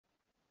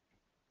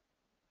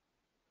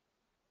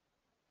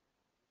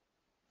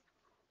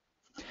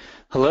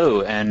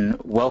Hello and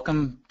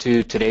welcome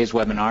to today's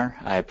webinar.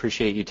 I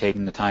appreciate you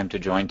taking the time to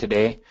join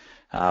today.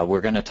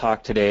 We're going to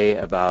talk today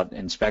about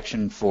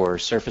inspection for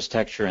surface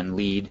texture and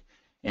lead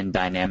in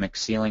dynamic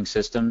sealing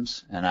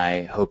systems, and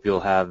I hope you'll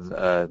have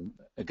a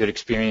good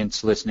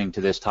experience listening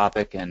to this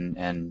topic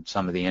and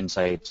some of the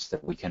insights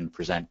that we can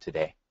present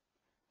today.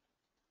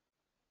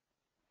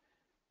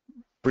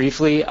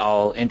 Briefly,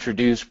 I'll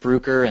introduce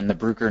Bruker and the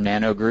Bruker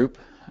Nano group.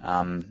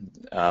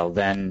 I'll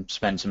then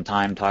spend some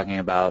time talking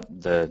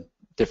about the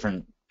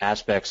different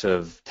aspects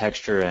of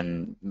texture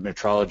and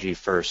metrology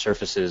for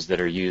surfaces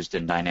that are used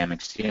in dynamic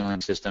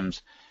sealing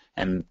systems.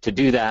 And to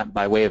do that,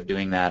 by way of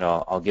doing that,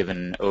 I'll give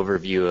an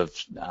overview of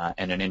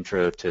and an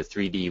intro to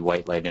 3D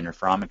white light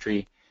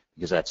interferometry,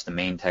 because that's the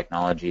main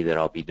technology that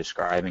I'll be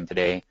describing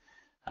today,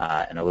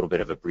 and a little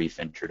bit of a brief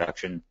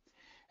introduction.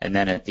 And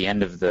then at the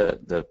end of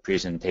the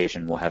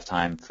presentation, we'll have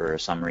time for a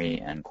summary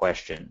and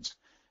questions.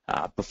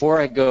 Before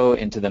I go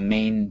into the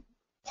main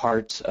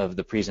parts of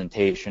the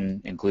presentation,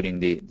 including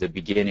the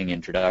beginning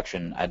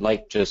introduction, I'd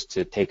like just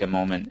to take a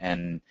moment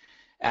and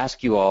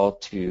ask you all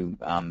to,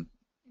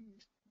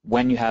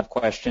 when you have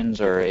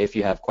questions or if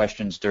you have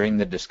questions during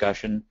the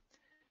discussion,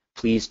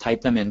 please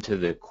type them into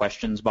the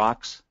questions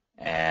box.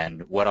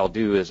 And what I'll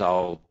do is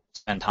I'll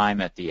spend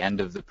time at the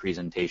end of the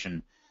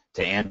presentation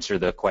to answer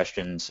the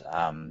questions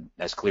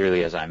as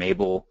clearly as I'm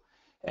able.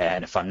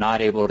 And if I'm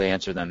not able to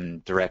answer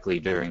them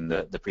directly during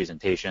the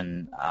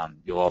presentation,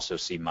 you'll also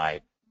see my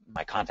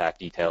contact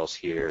details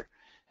here,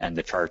 and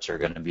the charts are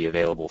going to be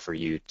available for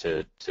you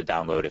to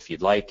download if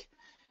you'd like,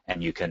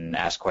 and you can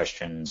ask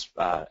questions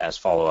as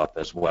follow-up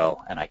as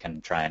well, and I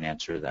can try and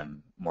answer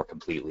them more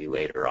completely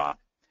later on.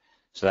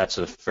 So that's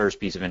the first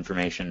piece of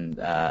information.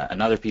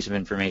 Another piece of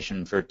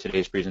information for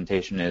today's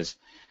presentation is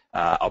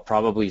I'll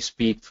probably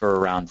speak for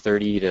around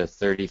 30 to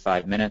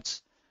 35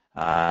 minutes,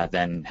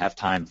 then have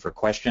time for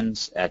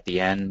questions at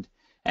the end,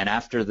 and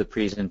after the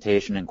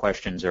presentation and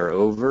questions are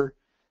over,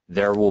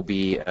 there will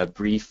be a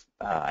brief,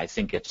 I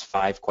think it's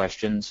 5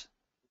 questions,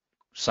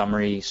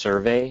 summary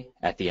survey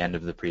at the end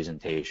of the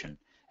presentation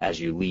as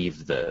you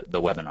leave the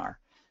webinar.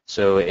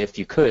 So if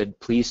you could,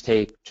 please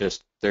take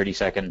just 30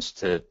 seconds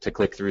to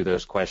click through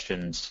those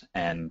questions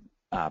and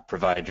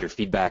provide your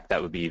feedback.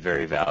 That would be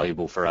very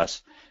valuable for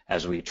us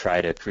as we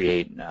try to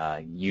create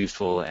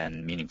useful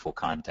and meaningful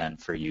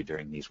content for you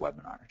during these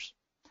webinars.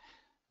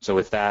 So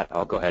with that,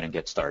 I'll go ahead and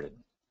get started.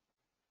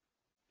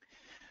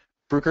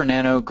 Bruker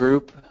Nano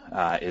Group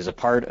is a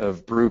part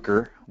of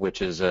Bruker,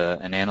 which is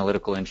an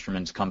analytical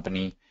instruments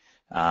company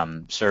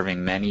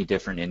serving many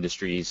different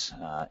industries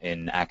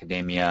in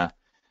academia,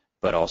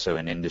 but also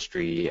in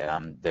industry.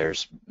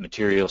 There's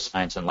material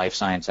science and life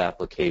science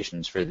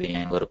applications for the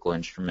analytical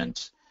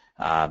instruments,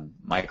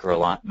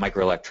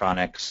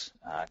 microelectronics,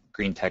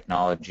 green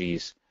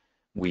technologies.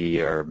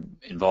 We are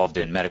involved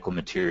in medical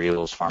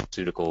materials,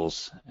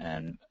 pharmaceuticals,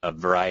 and a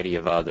variety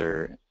of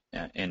other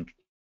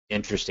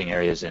interesting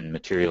areas in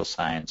material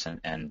science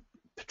and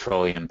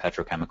petroleum,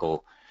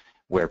 petrochemical,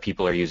 where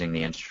people are using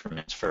the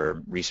instruments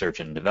for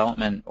research and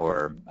development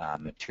or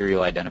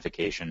material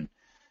identification,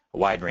 a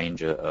wide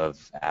range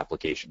of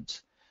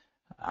applications.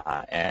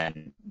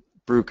 And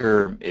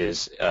Bruker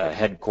is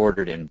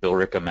headquartered in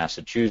Billerica,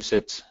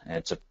 Massachusetts.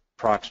 It's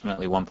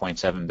approximately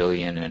 $1.7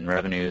 billion in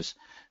revenues.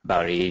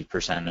 About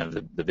 80% of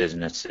the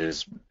business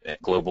is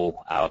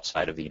global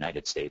outside of the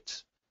United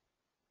States.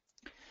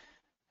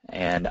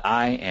 And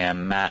I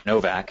am Matt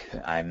Novak.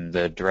 I'm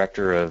the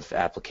Director of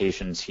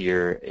Applications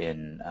here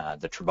in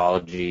the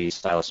tribology,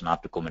 stylus, and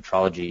optical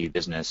metrology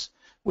business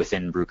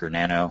within Bruker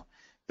Nano.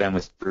 Been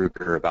with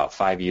Bruker about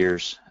 5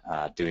 years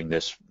doing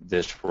this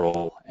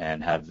role,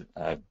 and have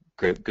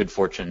good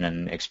fortune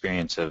and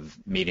experience of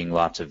meeting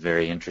lots of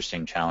very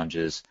interesting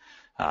challenges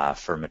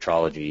for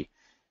metrology.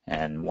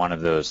 And one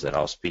of those that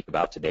I'll speak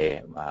about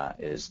today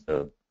is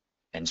the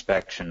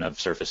inspection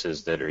of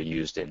surfaces that are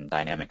used in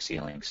dynamic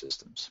sealing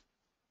systems.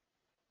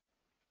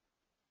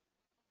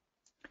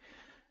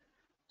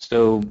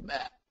 So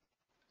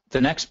the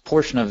next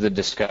portion of the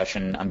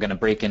discussion I'm going to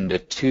break into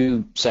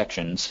 2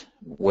 sections,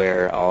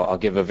 where I'll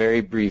give a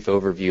very brief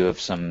overview of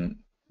some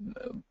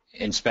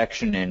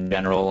inspection in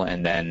general,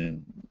 and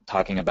then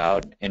talking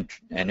about an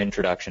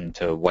introduction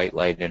to white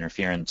light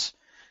interference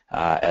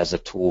as a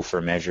tool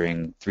for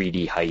measuring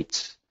 3D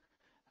heights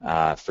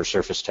for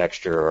surface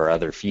texture or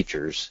other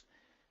features.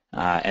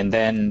 And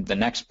then the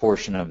next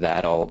portion of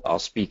that, I'll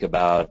speak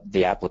about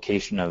the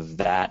application of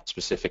that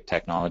specific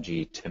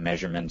technology to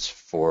measurements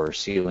for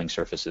sealing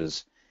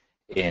surfaces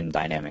in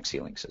dynamic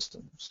sealing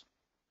systems.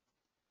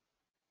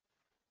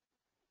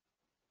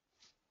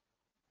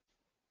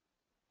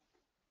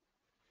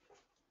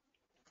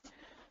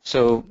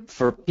 So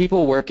for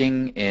people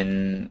working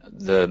in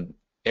the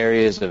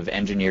areas of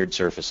engineered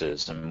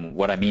surfaces, and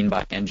what I mean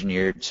by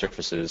engineered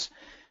surfaces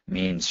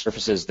means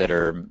surfaces that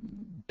are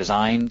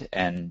designed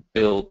and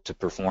built to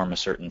perform a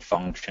certain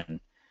function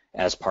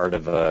as part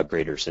of a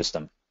greater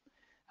system.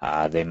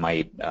 They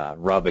might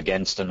rub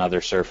against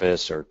another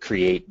surface or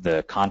create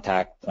the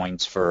contact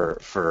points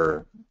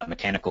for a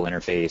mechanical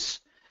interface.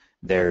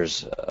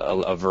 there's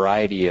a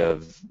variety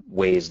of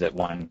ways that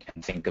one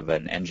can think of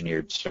an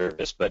engineered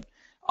surface, but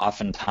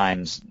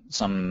oftentimes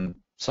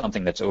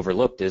something that's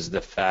overlooked is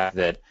the fact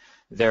that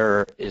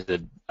there is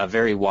a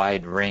very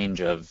wide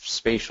range of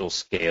spatial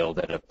scale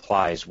that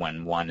applies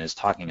when one is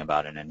talking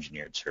about an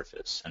engineered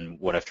surface. And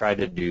what I've tried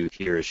to do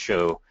here is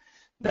show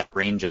that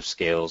range of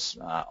scales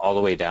all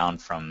the way down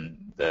from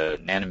the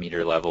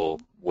nanometer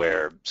level,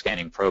 where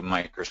scanning probe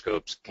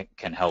microscopes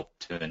can help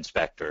to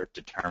inspect or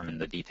determine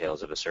the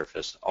details of a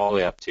surface, all the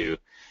way up to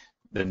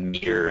the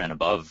meter and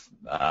above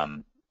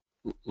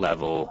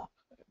level,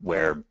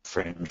 where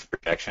fringe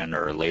projection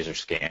or laser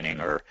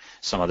scanning or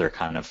some other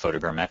kind of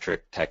photogrammetric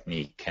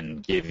technique can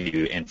give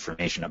you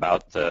information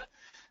about the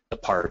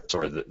parts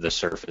or the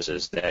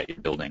surfaces that you're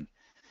building.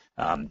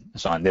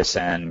 So on this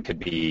end could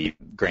be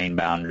grain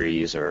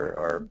boundaries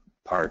or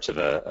parts of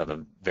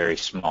a very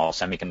small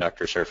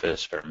semiconductor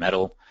surface or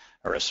metal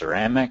or a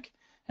ceramic.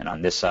 And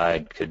on this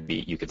side could be,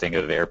 you could think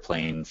of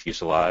airplane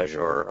fuselage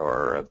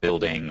or a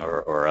building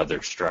or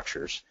other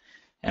structures.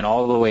 And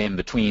all the way in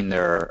between,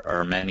 there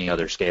are many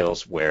other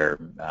scales where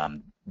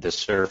the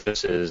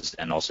surfaces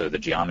and also the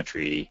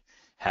geometry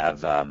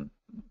have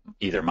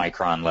either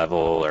micron level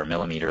or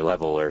millimeter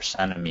level or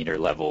centimeter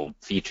level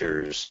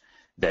features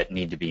that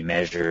need to be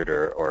measured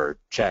or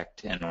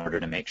checked in order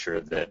to make sure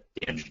that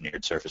the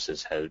engineered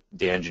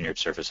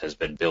surface has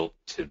been built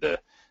to the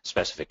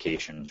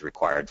specifications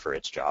required for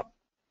its job.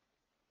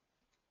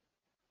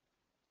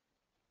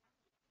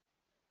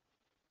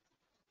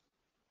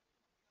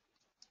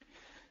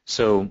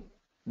 So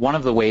one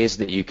of the ways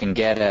that you can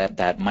get at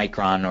that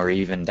micron or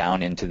even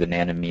down into the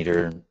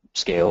nanometer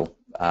scale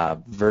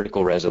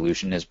vertical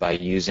resolution is by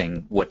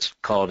using what's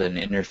called an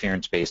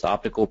interference-based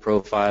optical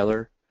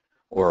profiler,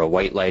 or a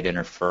white light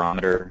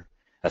interferometer,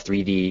 a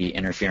 3D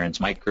interference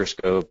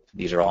microscope.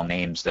 These are all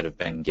names that have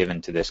been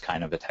given to this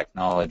kind of a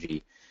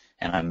technology.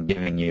 And I'm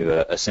giving you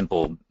a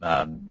simple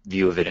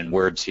view of it in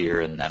words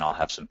here, and then I'll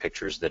have some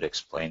pictures that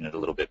explain it a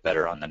little bit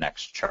better on the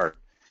next chart.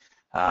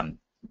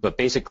 But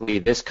basically,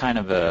 this kind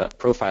of a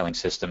profiling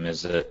system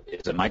is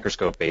a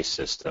microscope-based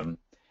system,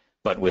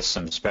 but with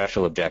some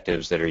special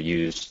objectives that are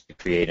used to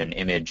create an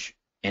image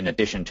in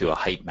addition to a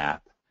height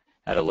map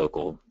at a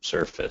local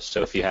surface.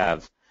 So if you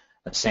have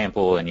a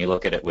sample and you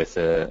look at it with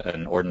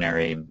an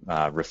ordinary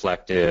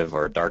reflective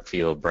or dark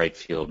field, bright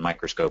field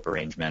microscope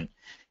arrangement,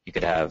 you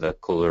could have a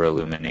cooler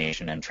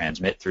illumination and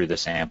transmit through the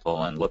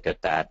sample and look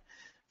at that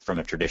from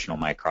a traditional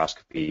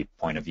microscopy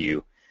point of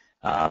view.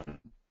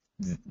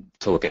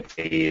 To look at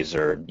phase,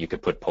 or you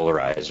could put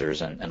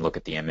polarizers and look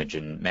at the image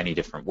in many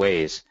different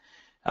ways.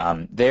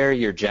 There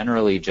you're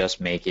generally just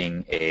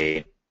making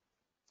a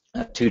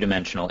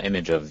two-dimensional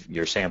image of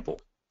your sample.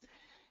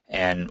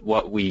 And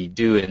what we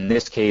do in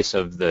this case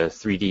of the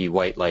 3D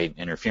white light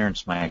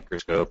interference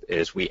microscope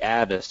is we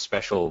add a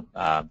special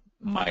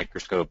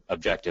microscope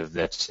objective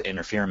that's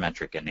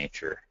interferometric in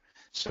nature.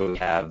 So we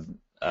have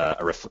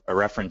a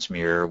reference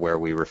mirror where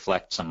we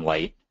reflect some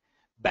light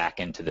back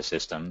into the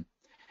system,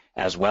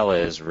 as well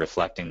as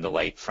reflecting the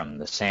light from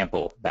the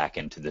sample back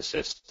into the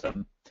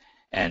system.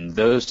 And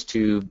those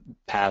two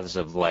paths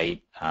of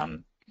light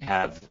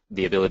have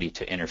the ability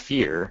to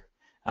interfere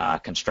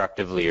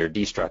constructively or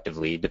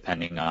destructively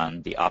depending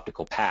on the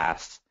optical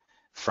path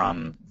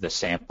from the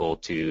sample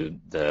to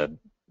the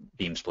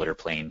beam splitter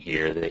plane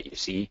here that you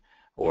see,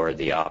 or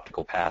the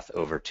optical path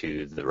over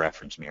to the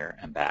reference mirror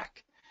and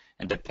back.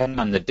 And depending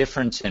on the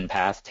difference in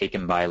path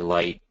taken by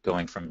light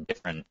going from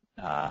different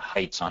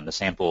heights on the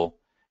sample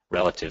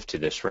relative to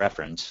this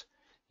reference,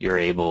 you're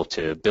able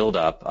to build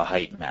up a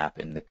height map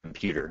in the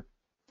computer.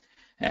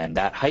 And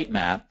that height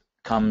map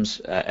comes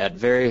at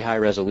very high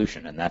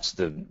resolution, and that's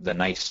the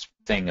nice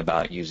thing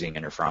about using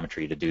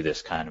interferometry to do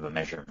this kind of a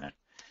measurement.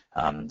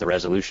 The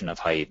resolution of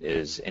height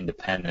is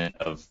independent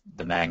of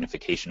the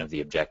magnification of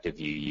the objective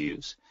you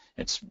use.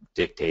 It's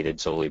dictated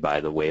solely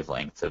by the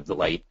wavelength of the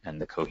light and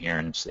the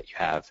coherence that you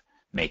have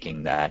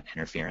making that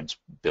interference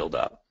build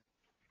up.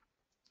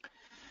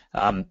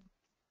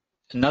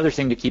 Another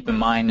thing to keep in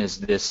mind is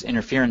this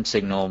interference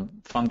signal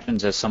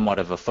functions as somewhat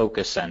of a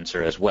focus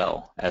sensor as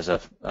well, as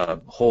a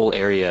whole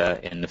area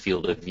in the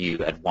field of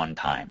view at one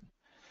time.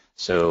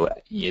 So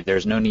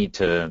there's no need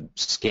to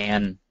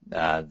scan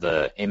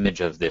the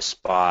image of this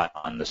spot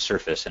on the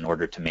surface in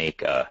order to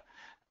make a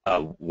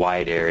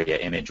wide area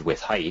image with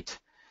height.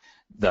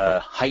 The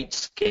height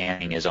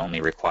scanning is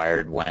only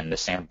required when the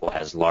sample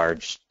has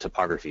large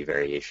topography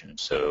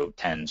variations, so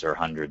tens or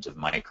hundreds of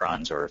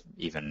microns or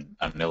even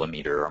a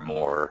millimeter or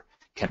more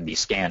can be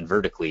scanned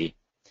vertically,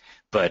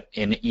 but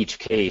in each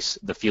case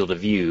the field of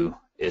view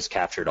is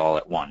captured all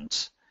at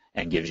once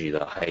and gives you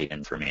the height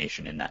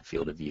information in that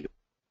field of view.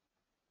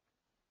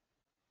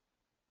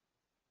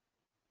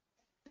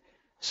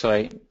 So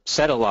I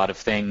said a lot of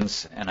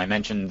things, and I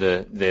mentioned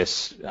the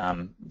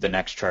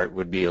next chart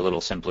would be a little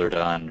simpler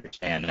to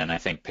understand, and I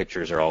think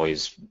pictures are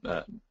always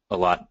a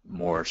lot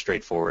more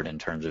straightforward in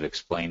terms of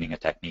explaining a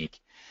technique.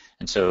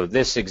 And so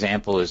this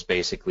example is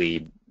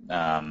basically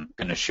going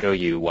to show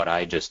you what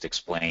I just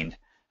explained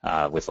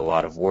with a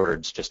lot of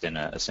words just in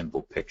a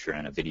simple picture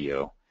and a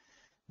video.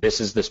 This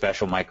is the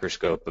special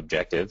microscope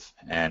objective,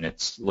 and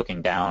it's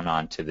looking down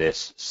onto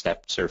this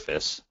stepped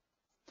surface.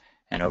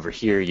 And over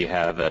here you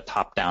have a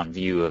top-down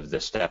view of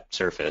the stepped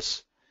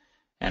surface.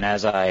 And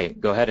as I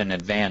go ahead and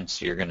advance,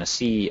 you're going to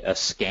see a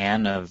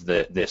scan of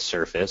this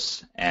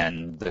surface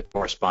and the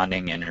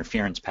corresponding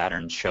interference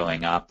patterns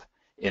showing up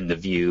in the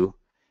view,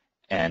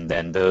 and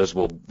then those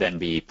will then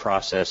be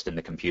processed in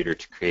the computer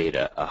to create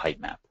a height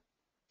map.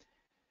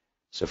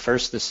 So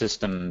first the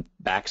system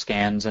back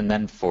scans and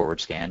then forward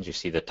scans. You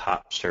see the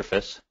top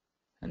surface,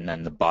 and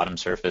then the bottom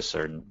surface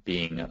are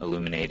being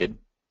illuminated.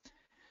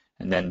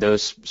 And then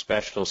those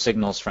special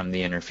signals from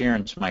the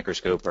interference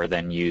microscope are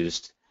then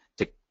used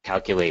to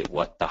calculate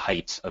what the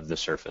heights of the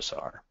surface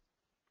are.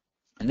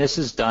 And this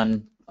is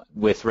done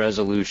with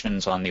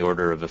resolutions on the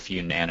order of a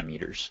few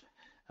nanometers,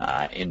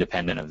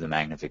 independent of the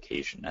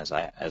magnification, as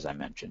I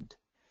mentioned.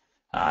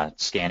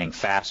 Scanning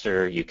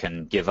faster, you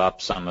can give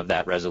up some of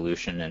that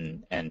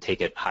resolution and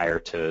take it higher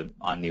to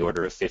on the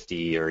order of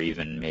 50 or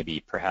even maybe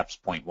perhaps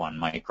 0.1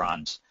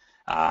 microns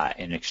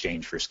in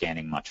exchange for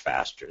scanning much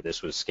faster.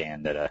 This was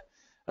scanned at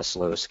a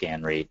slow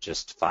scan rate,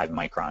 just 5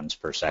 microns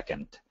per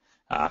second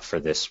for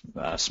this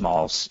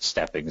small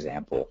step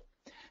example.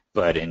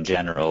 But in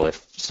general,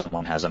 if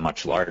someone has a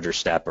much larger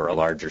step or a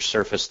larger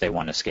surface they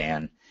want to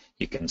scan,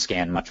 you can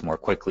scan much more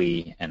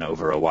quickly and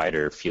over a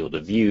wider field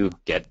of view,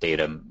 get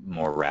data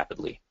more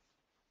rapidly.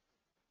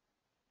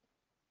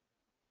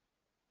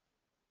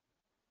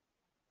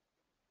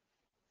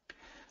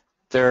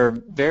 There are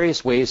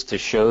various ways to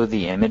show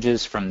the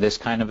images from this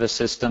kind of a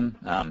system.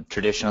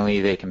 Traditionally,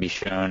 they can be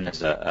shown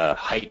as a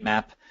height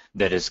map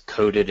that is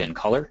coded in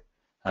color,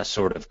 a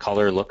sort of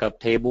color lookup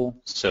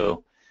table.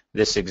 So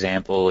this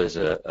example is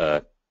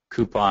a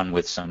coupon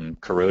with some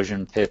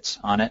corrosion pits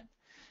on it,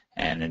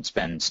 and it's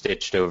been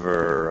stitched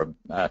over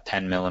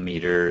 10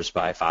 millimeters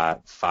by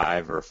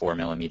 5 or 4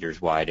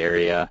 millimeters wide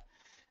area.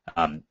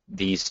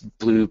 These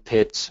blue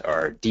pits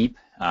are deep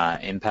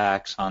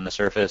impacts on the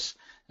surface,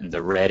 and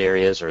the red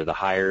areas are the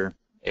higher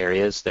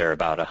areas. They're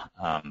about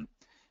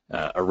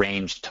a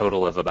range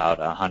total of about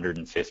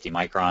 150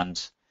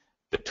 microns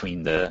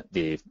between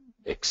the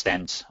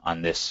extent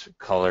on this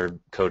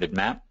color-coded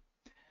map.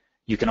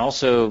 You can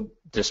also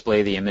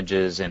display the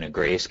images in a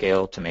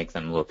grayscale to make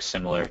them look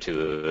similar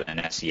to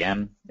an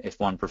SEM if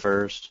one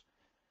prefers.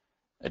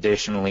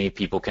 Additionally,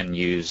 people can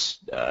use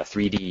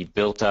 3D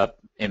built-up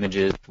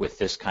images with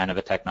this kind of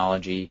a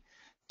technology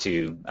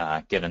to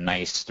get a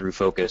nice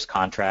through-focus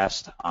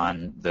contrast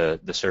on the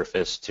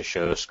surface to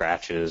show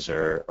scratches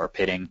or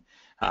pitting,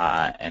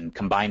 and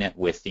combine it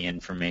with the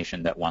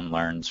information that one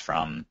learns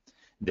from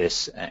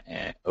this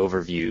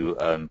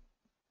overview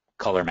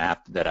color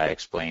map that I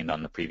explained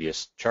on the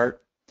previous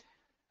chart.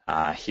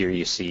 Here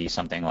you see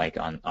something like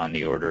on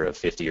the order of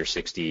 50 or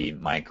 60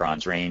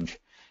 microns range,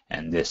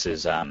 and this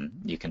is,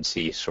 you can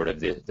see sort of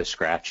the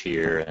scratch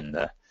here, and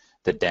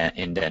the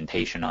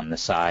indentation on the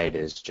side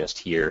is just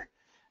here.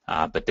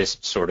 But this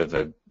sort of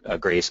a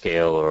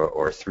grayscale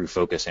or through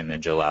focus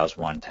image allows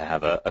one to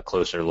have a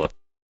closer look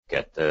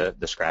at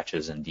the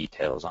scratches and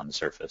details on the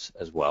surface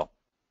as well.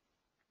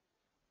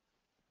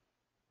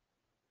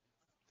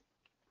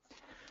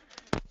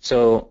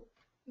 So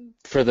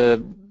for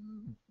the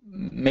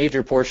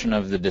major portion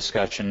of the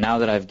discussion, now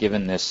that I've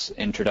given this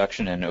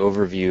introduction and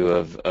overview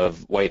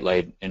of white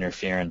light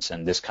interference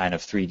and this kind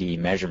of 3D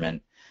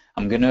measurement,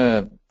 I'm going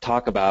to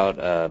talk about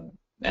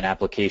an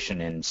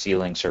application in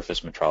sealing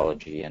surface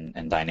metrology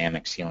and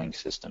dynamic sealing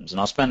systems. And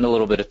I'll spend a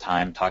little bit of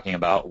time talking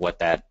about what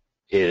that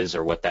is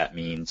or what that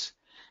means,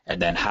 and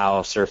then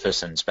how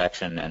surface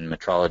inspection and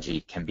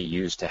metrology can be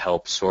used to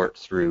help sort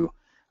through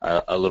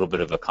a little bit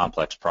of a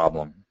complex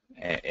problem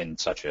in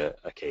such a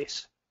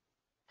case.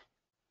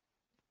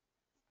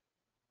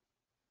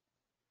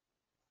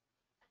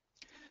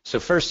 So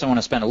first I want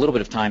to spend a little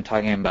bit of time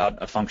talking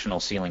about a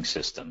functional sealing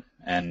system.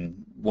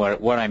 And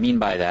what I mean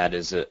by that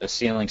is a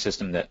sealing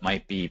system that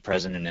might be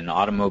present in an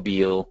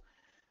automobile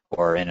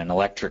or in an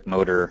electric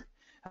motor,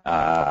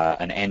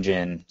 an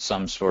engine,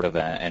 some sort of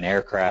an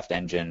aircraft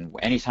engine.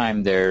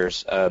 Anytime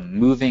there's a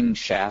moving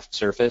shaft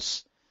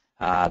surface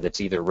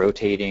that's either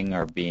rotating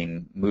or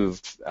being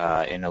moved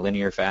in a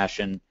linear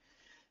fashion,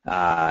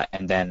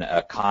 and then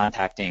a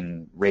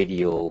contacting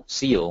radial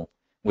seal,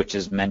 which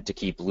is meant to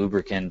keep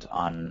lubricant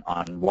on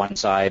one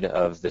side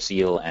of the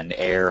seal and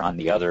air on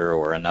the other,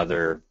 or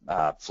another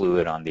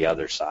fluid on the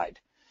other side.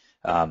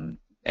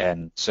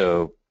 And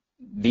so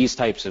these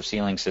types of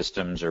sealing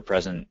systems are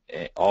present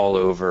all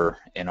over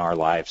in our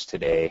lives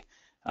today,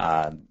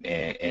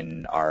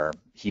 in our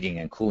heating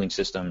and cooling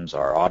systems,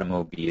 our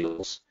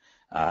automobiles,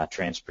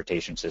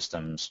 transportation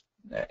systems,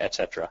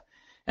 etc.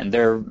 And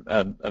they're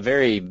a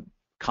very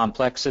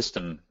complex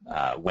system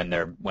when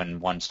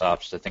one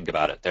stops to think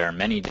about it. There are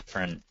many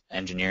different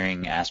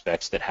engineering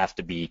aspects that have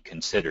to be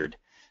considered.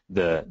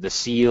 The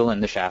seal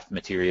and the shaft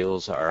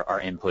materials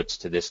are inputs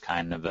to this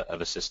kind of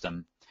a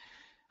system.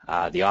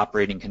 The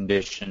operating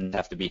conditions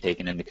have to be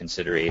taken into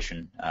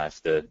consideration.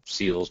 If the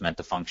seal is meant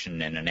to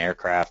function in an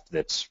aircraft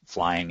that's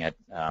flying at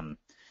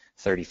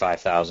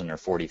 35,000 or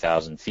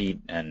 40,000 feet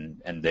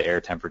and the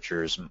air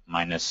temperature is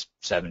minus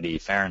 70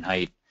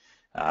 Fahrenheit,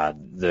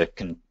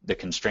 the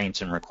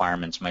constraints and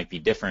requirements might be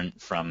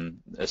different from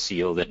a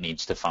seal that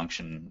needs to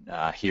function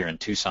here in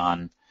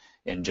Tucson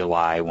in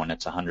July when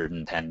it's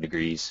 110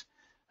 degrees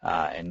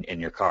in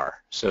your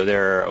car. So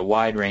there are a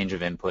wide range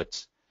of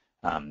inputs.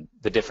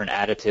 The different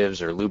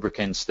additives or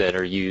lubricants that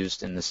are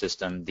used in the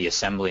system, the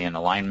assembly and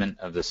alignment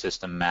of the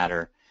system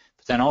matter,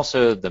 but then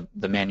also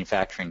the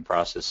manufacturing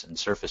process and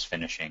surface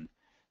finishing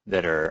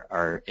that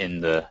are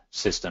in the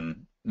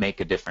system make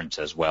a difference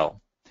as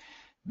well.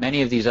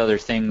 Many of these other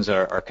things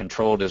are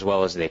controlled as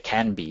well as they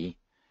can be.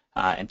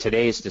 In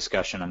today's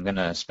discussion, I'm going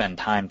to spend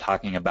time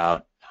talking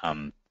about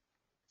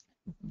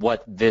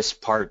what this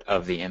part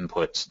of the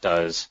inputs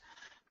does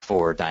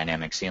for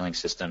dynamic sealing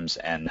systems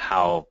and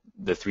how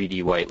the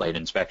 3D white light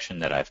inspection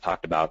that I've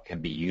talked about can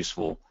be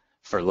useful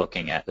for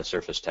looking at the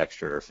surface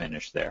texture or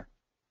finish there.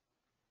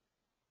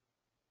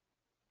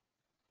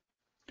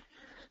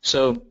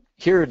 So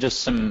here are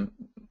just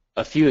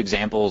a few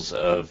examples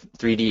of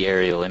 3D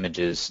aerial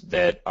images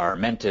that are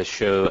meant to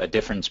show a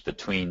difference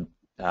between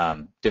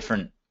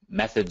different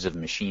methods of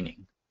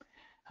machining.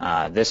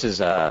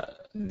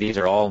 These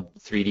are all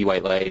 3D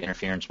white light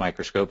interference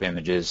microscope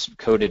images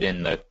coded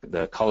in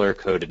the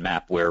color-coded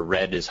map where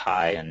red is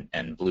high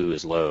and blue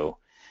is low.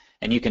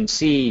 And you can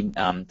see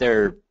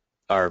there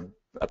are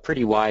a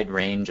pretty wide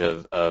range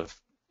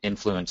of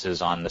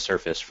influences on the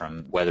surface,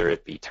 from whether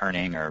it be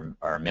turning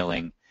or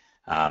milling,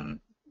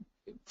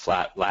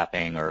 flat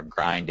lapping or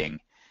grinding.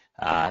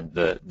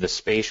 The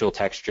spatial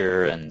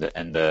texture and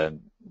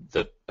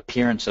the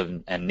appearance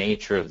and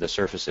nature of the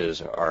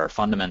surfaces are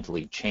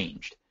fundamentally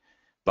changed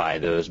by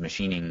those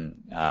machining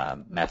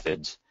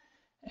methods.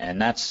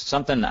 And that's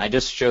something, I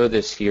just show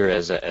this here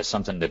as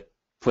something to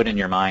put in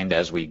your mind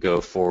as we go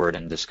forward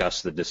and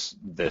discuss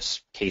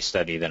this case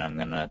study that I'm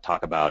going to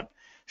talk about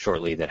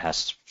shortly that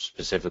has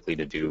specifically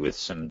to do with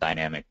some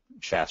dynamic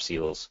shaft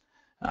seals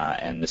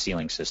and the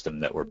sealing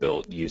system that were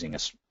built using a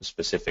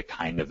specific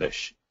kind of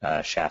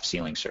a shaft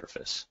sealing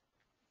surface.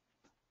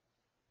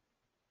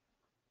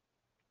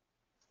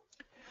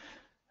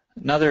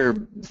 Another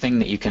thing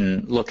that you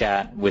can look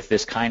at with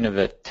this kind of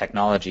a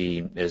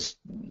technology is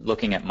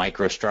looking at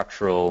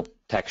microstructural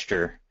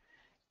texture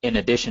in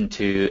addition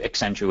to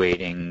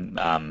accentuating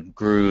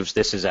grooves.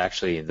 This is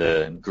actually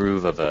the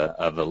groove of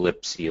a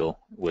lip seal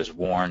was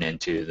worn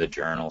into the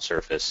journal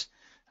surface.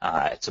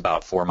 It's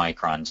about 4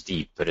 microns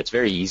deep, but it's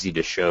very easy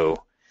to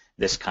show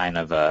this kind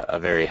of a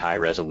very high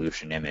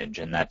resolution image,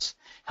 and that's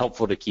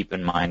helpful to keep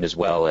in mind as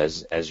well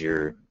as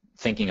you're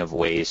thinking of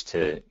ways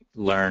to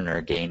learn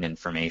or gain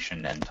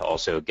information and to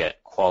also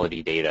get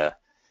quality data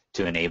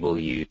to enable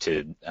you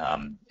to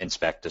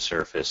inspect the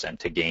surface and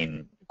to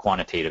gain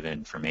quantitative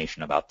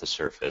information about the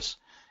surface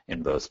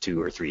in both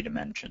 2 or 3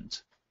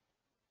 dimensions.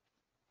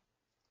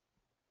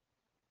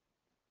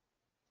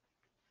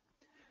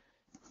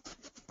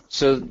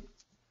 So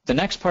the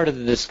next part of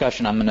the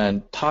discussion, I'm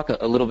going to talk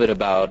a little bit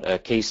about a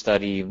case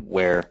study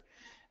where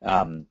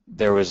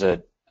there was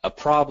a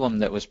problem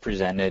that was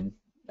presented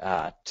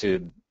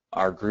to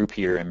our group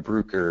here in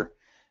Bruker,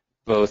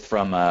 both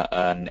from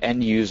an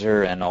end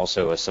user and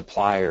also a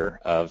supplier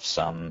of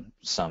some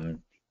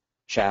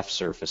shaft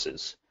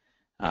surfaces.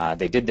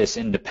 They did this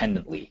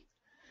independently.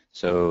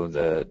 So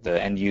the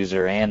end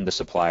user and the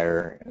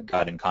supplier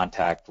got in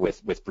contact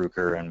with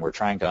Bruker and were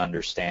trying to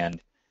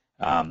understand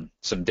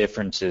some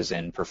differences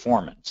in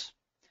performance.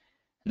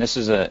 And this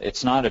is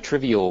it's not a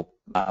trivial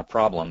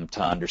problem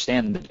to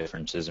understand the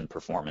differences in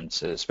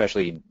performance,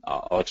 especially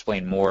I'll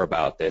explain more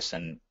about this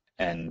and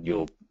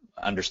you'll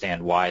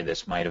understand why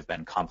this might have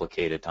been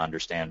complicated to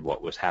understand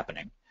what was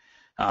happening.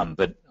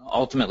 But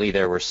ultimately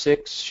there were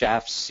 6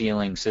 shaft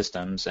sealing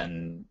systems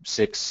and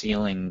 6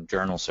 sealing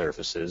journal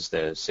surfaces,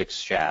 the 6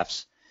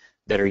 shafts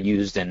that are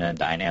used in a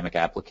dynamic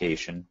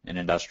application, an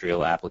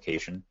industrial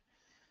application.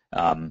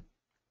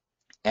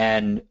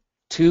 And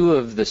 2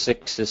 of the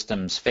 6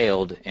 systems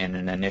failed in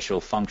an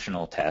initial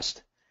functional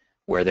test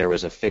where there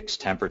was a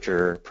fixed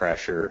temperature,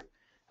 pressure,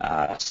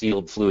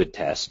 sealed fluid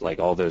test, like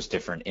all those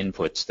different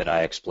inputs that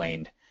I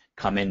explained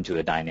come into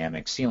a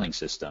dynamic sealing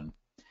system.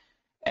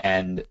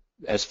 And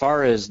as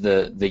far as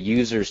the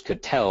users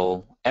could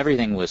tell,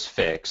 everything was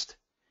fixed,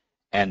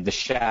 and the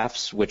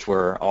shafts, which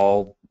were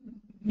all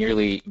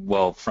nearly,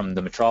 well, from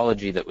the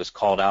metrology that was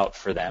called out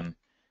for them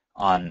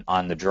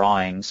on the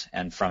drawings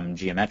and from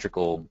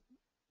geometrical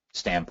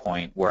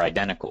standpoint, were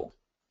identical.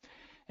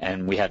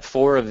 And we had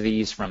 4 of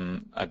these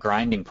from a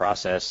grinding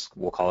process,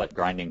 we'll call it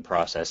grinding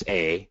process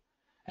A,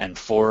 and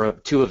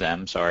 2 of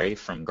them,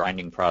 from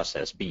grinding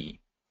process B.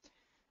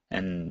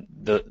 And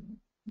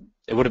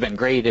it would have been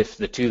great if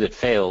the 2 that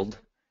failed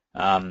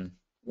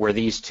were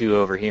these 2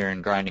 over here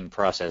in grinding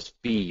process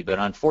B, but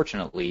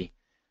unfortunately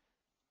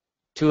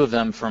 2 of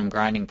them from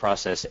grinding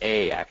process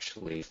A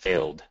actually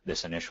failed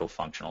this initial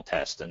functional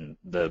test, and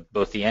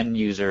both the end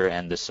user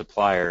and the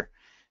supplier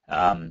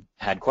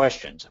had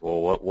questions.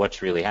 Well,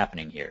 what's really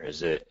happening here?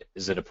 Is it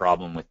a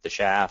problem with the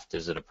shaft?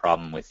 Is it a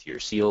problem with your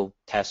seal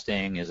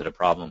testing? Is it a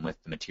problem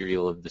with the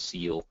material of the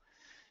seal,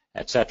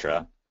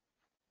 etc.?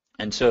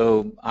 And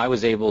so I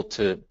was able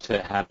to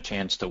have a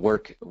chance to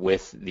work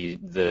with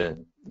the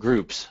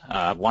groups,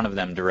 one of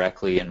them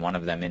directly and one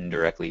of them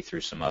indirectly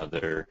through some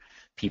other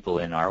people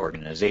in our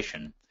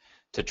organization,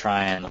 to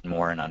try and learn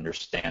more and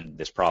understand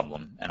this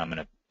problem. And I'm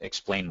going to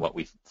explain what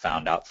we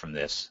found out from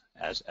this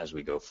as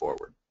we go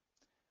forward.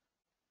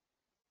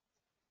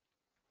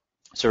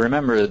 So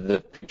remember the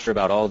picture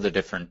about all the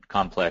different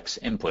complex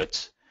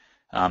inputs.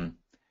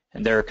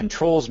 And there are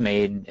controls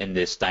made in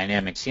this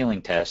dynamic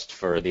sealing test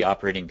for the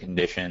operating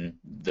condition.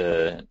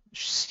 The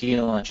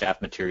seal and shaft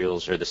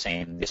materials are the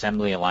same. The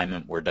assembly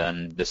alignment were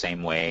done the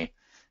same way.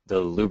 The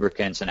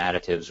lubricants and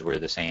additives were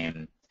the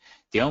same.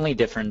 The only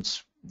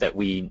difference that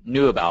we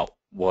knew about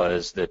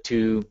was the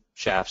 2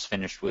 shafts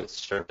finished with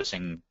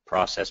surfacing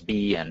process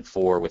B and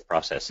 4 with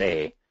process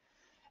A.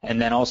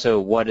 And then also,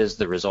 what is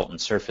the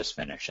resultant surface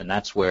finish? And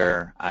that's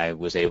where I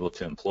was able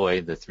to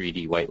employ the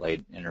 3D white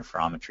light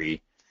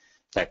interferometry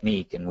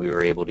technique, and we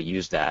were able to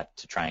use that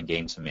to try and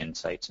gain some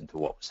insights into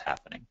what was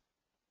happening.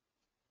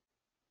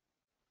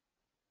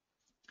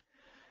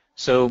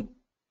 So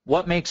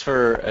what makes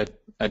for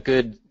a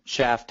good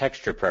shaft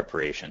texture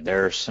preparation?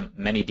 There are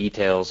many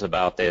details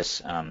about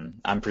this.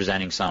 I'm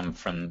presenting some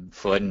from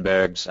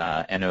Freudenberg's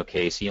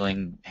NOK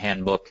sealing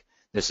handbook.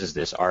 This is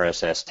this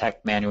RSS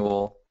tech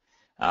manual,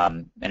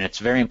 and it's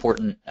very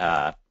important.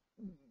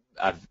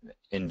 I've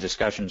in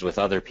discussions with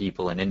other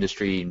people in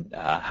industry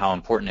how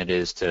important it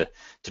is to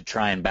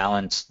try and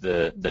balance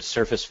the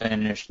surface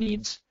finish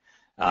needs,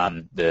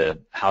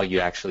 how you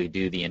actually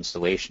do the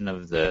installation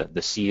of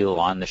the seal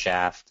on the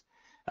shaft,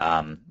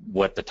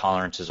 what the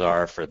tolerances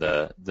are for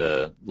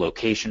the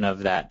location of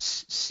that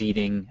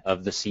seating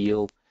of the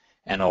seal,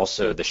 and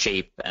also the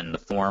shape and the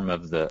form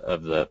of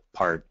the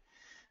part.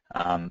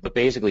 But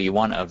basically, you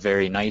want a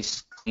very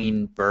nice,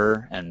 clean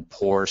burr and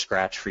pore,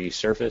 scratch-free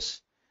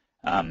surface.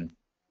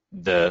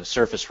 The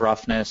surface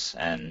roughness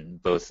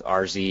and both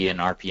RZ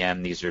and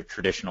RPM, these are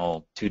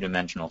traditional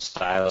two-dimensional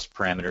stylus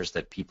parameters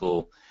that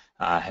people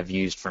have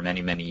used for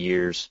many, many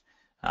years.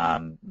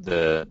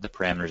 The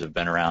parameters have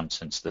been around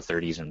since the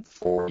 30s and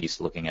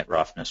 40s, looking at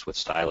roughness with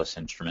stylus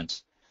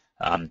instruments.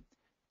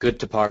 Good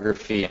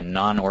topography and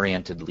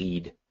non-oriented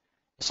lead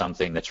is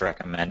something that's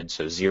recommended,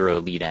 so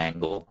 0 lead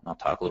angle. I'll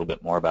talk a little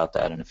bit more about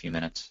that in a few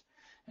minutes.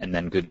 And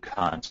then good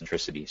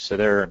concentricity. So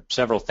there are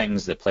several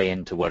things that play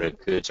into what a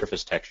good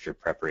surface texture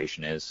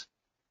preparation is.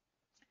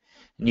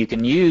 And you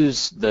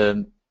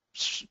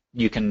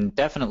can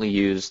definitely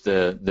use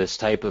this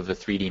type of a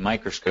 3D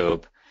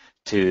microscope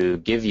to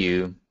give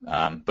you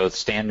both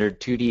standard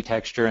 2D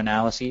texture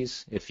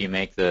analyses if you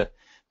make the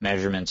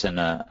measurements in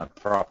a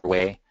proper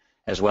way,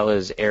 as well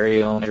as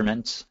aerial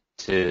measurements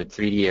to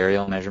 3D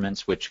aerial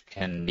measurements, which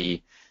can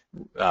be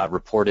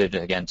reported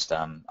against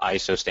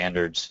ISO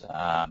standards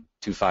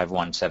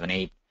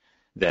 25178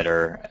 that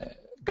are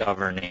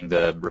governing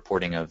the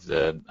reporting of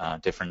the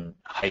different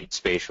height,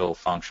 spatial,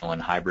 functional,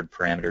 and hybrid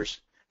parameters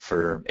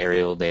for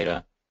aerial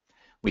data.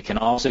 We can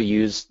also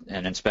use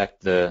and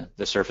inspect the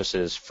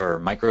surfaces for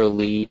micro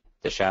lead,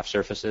 the shaft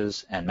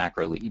surfaces, and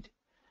macro lead.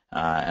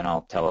 And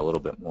I'll tell a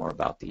little bit more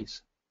about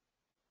these.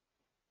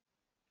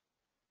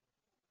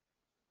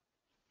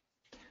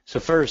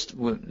 So first,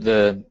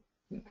 the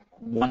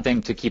one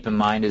thing to keep in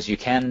mind is you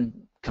can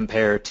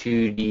compare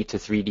 2D to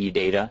 3D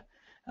data.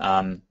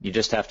 You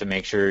just have to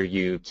make sure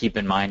you keep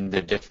in mind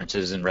the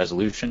differences in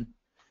resolution.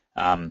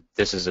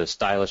 This is a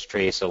stylus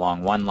trace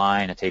along one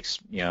line. It takes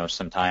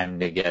some time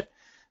to get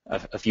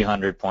a few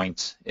hundred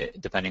points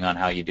depending on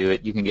how you do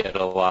it. You can get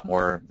a lot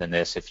more than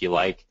this if you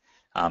like,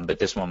 but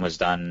this one was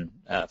done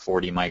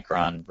 40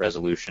 micron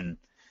resolution.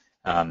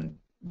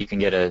 You can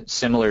get a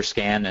similar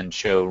scan and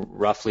show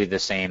roughly the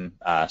same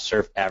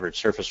average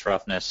surface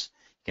roughness.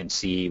 You can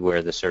see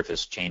where the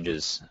surface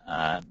changes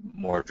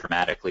more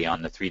dramatically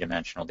on the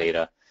three-dimensional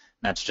data.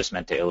 And that's just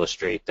meant to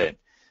illustrate that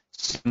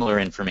similar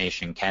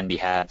information can be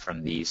had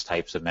from these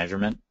types of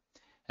measurement,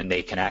 and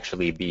they can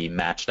actually be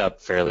matched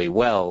up fairly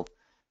well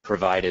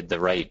provided the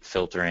right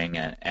filtering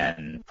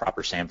and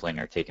proper sampling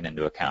are taken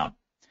into account.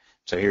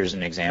 So here's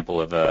an example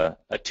of a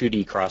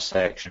 2D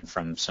cross-section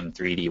from some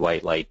 3D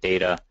white light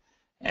data,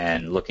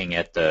 and looking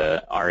at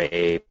the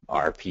RA,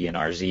 RP, and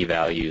RZ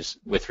values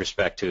with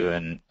respect to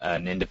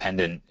an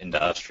independent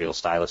industrial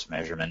stylus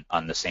measurement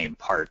on the same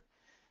part.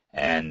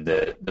 And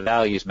the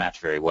values match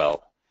very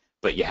well,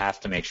 but you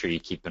have to make sure you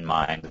keep in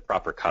mind the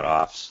proper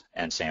cutoffs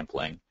and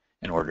sampling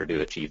in order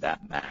to achieve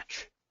that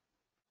match.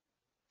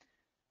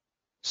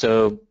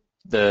 So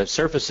the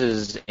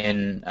surfaces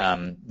in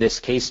this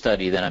case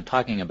study that I'm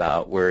talking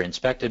about were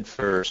inspected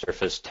for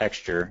surface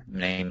texture,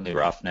 namely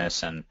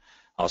roughness, and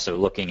also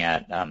looking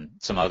at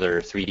some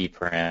other 3D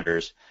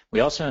parameters.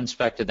 We also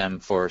inspected them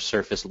for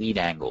surface lead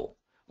angle,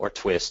 or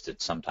twist,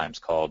 it's sometimes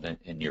called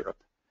in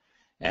Europe.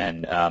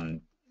 And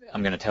I'm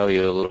going to tell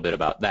you a little bit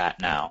about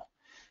that now.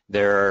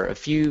 There are a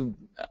few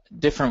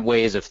different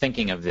ways of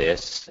thinking of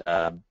this.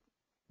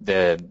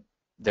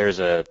 there's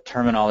a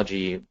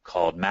terminology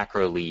called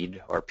macro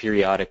lead or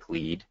periodic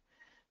lead,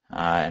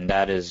 and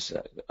that is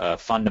a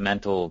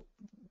fundamental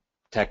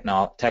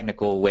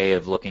technical way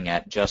of looking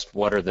at just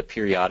what are the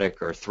periodic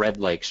or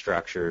thread-like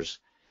structures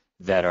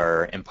that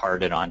are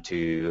imparted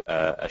onto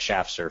a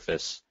shaft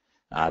surface,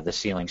 the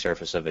sealing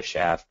surface of a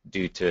shaft,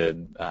 due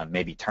to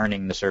maybe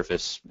turning the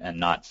surface and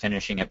not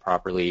finishing it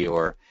properly,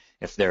 or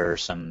if there are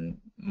some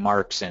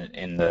marks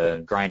in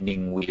the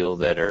grinding wheel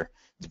that are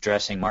the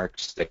dressing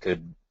marks that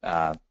could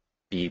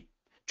be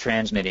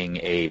transmitting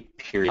a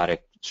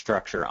periodic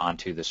structure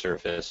onto the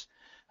surface,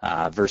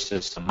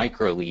 versus some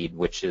micro lead,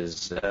 which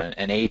is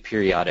an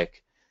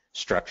aperiodic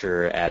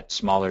structure at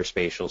smaller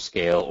spatial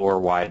scale or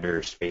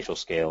wider spatial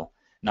scale,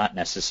 not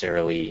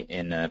necessarily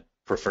in a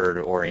preferred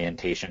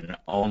orientation,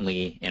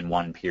 only in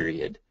one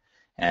period.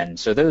 And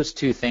so those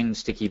two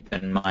things to keep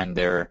in mind.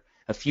 There are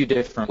a few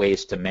different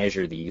ways to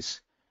measure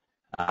these,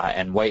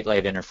 and white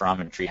light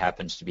interferometry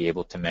happens to be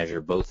able to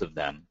measure both of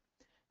them,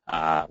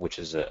 which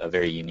is a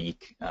very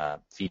unique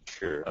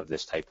feature of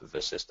this type of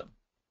a system.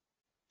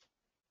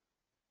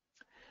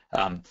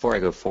 Before I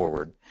go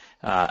forward,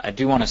 I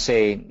do want to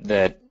say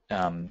that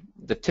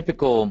the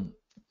typical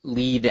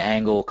lead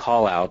angle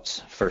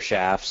callouts for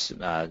shafts,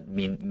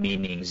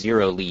 meaning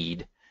zero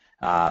lead,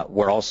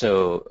 were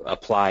also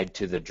applied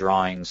to the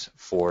drawings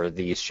for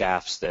these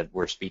shafts that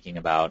we're speaking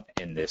about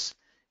in this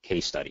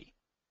case study.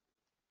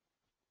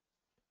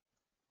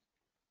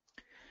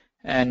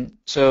 And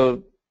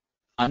so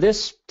on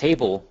this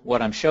table,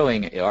 what I'm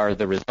showing are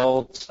the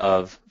results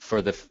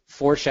for the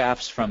 4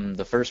 shafts from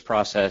the first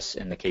process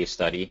in the case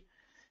study.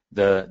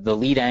 The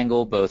lead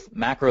angle, both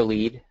macro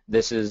lead,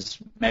 this is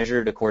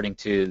measured according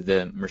to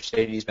the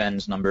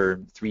Mercedes-Benz number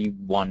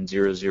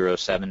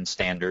 31007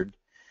 standard.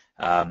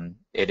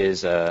 It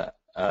is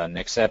an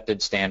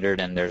accepted standard,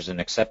 and there's an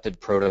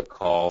accepted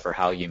protocol for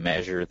how you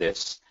measure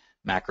this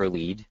macro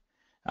lead.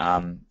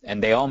 And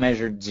they all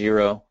measured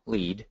zero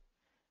lead,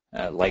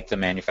 like the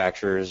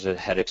manufacturers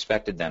had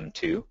expected them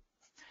to.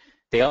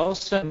 They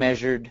also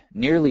measured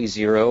nearly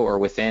zero, or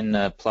within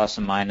a plus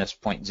and minus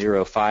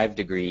 0.05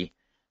 degree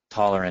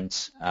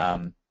tolerance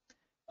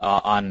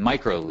on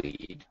micro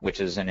lead,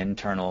 which is an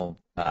internal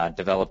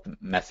developed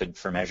method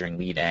for measuring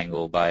lead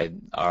angle by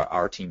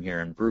our team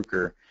here in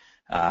Bruker,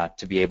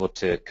 to be able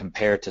to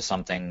compare to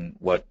something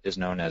what is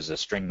known as a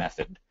string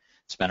method.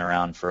 It's been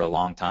around for a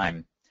long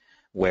time,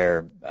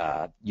 where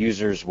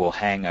users will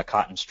hang a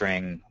cotton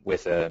string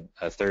with a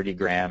 30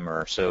 gram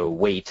or so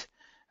weight,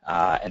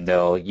 and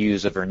they'll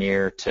use a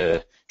vernier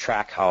to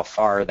track how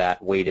far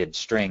that weighted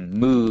string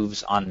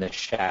moves on the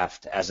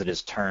shaft as it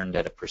is turned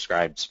at a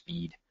prescribed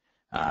speed.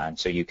 And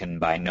so you can,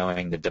 by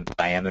knowing the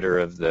diameter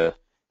of the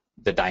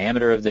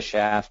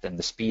shaft and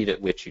the speed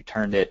at which you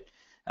turned it,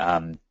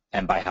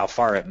 and by how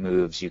far it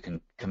moves, you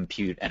can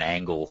compute an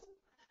angle,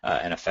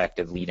 an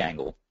effective lead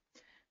angle.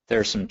 There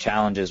are some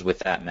challenges with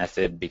that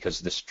method because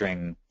the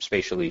string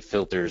spatially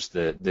filters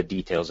the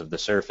details of the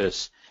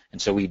surface,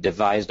 and so we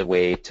devised a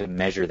way to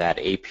measure that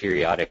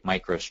aperiodic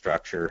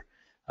microstructure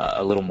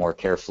a little more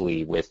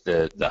carefully with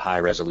the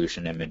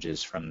high-resolution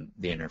images from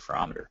the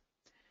interferometer.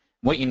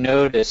 What you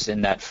notice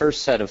in that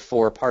first set of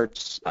 4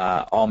 parts,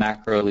 all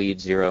macro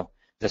lead 0,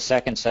 the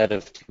second set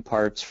of 2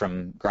 parts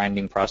from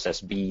grinding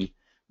process B,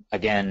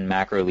 again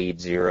macro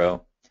lead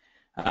 0,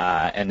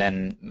 and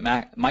then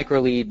micro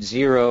lead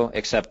 0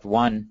 except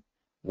 1,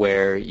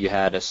 where you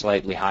had a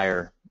slightly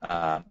higher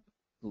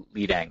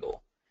lead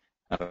angle,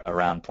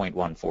 around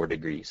 0.14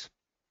 degrees.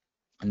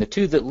 And the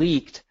 2 that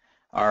leaked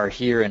are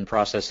here in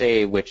process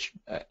A, which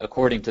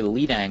according to the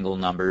lead angle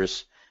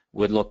numbers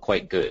would look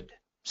quite good.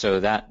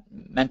 So that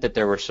meant that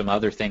there were some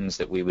other things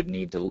that we would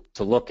need to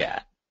look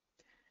at.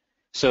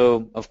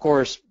 So of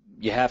course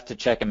you have to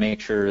check and make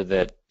sure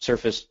that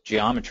surface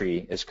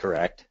geometry is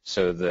correct.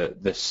 So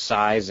the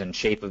size and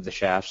shape of the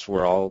shafts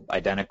were all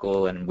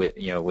identical and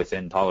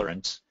within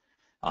tolerance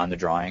on the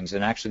drawings,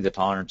 and actually the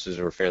tolerances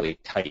were fairly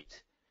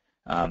tight.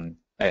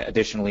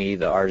 Additionally,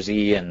 the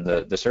RZ and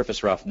the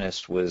surface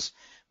roughness was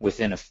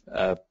within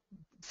a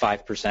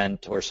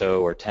 5% or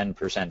so, or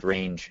 10%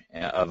 range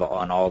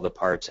on all the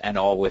parts, and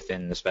all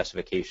within the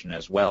specification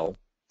as well.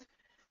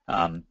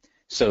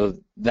 So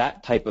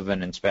that type of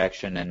an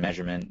inspection and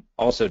measurement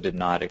also did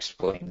not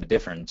explain the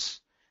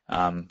difference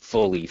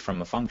fully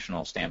from a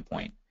functional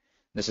standpoint.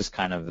 This is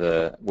kind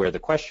of where the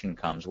question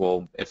comes.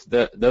 Well, if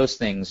those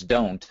things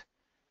don't,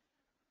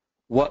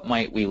 what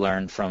might we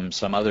learn from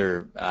some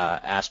other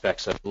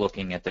aspects of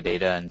looking at the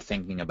data and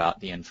thinking about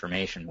the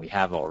information we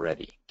have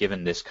already,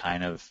 given this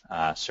kind of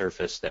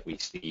surface that we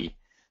see?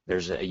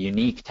 There's a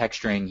unique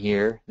texturing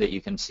here that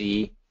you can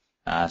see,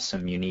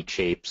 some unique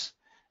shapes,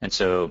 and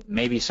so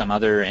maybe some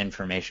other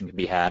information can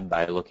be had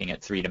by looking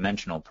at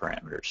 3-dimensional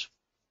parameters.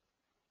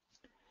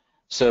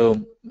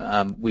 So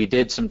we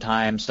did some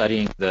time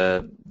studying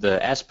the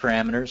S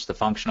parameters, the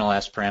functional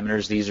S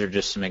parameters. These are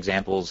just some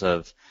examples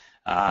of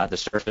the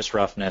surface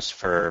roughness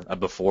for a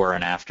before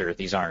and after.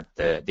 These aren't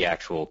the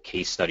actual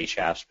case study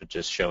shafts, but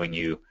just showing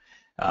you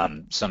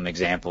some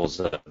examples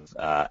of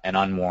an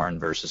unworn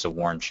versus a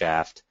worn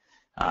shaft.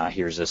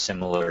 Here's a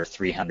similar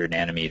 300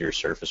 nanometer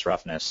surface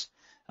roughness.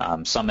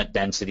 Summit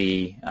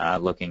density,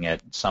 looking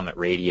at summit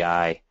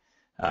radii,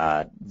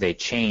 they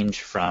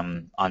change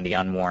from on the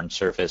unworn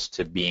surface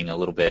to being a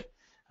little bit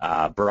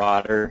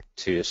broader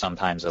to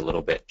sometimes a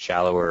little bit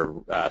shallower,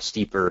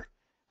 steeper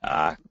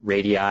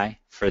radii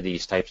for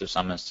these types of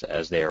summits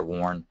as they are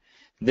worn.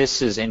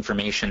 This is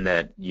information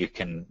that you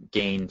can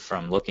gain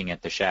from looking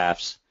at the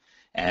shafts,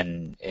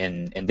 and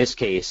in this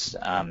case,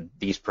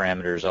 these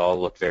parameters all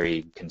look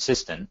very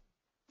consistent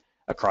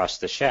across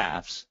the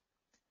shafts,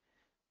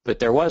 but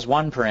there was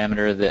one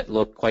parameter that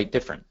looked quite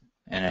different,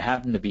 and it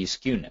happened to be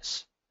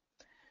skewness.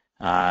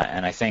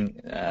 And I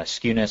think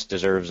skewness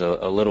deserves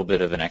a little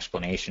bit of an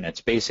explanation.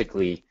 It's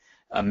basically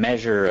a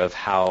measure of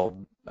how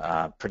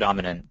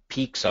predominant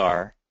peaks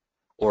are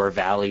or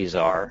valleys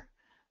are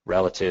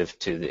relative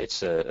to,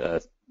 it's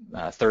a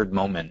third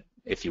moment,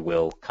 if you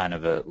will, kind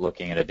of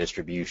looking at a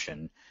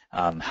distribution.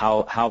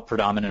 How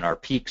predominant are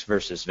peaks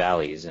versus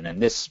valleys? And in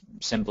this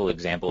simple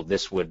example,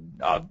 this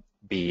would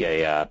be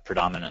a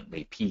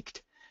predominantly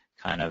peaked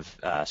kind of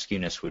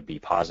skewness would be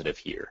positive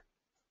here.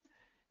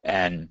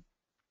 And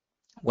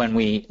when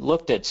we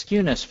looked at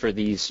skewness for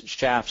these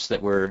shafts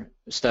that were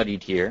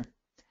studied here,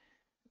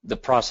 the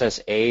process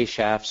A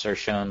shafts are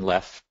shown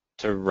left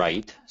to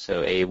right,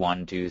 so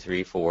A1, 2,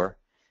 3, 4,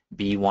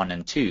 B1,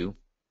 and 2.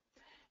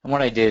 And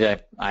what I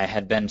did, I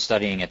had been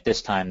studying at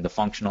this time the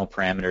functional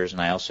parameters,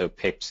 and I also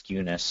picked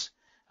skewness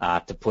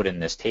to put in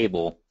this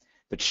table,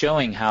 but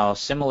showing how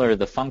similar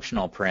the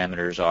functional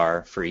parameters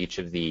are for each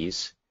of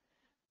these,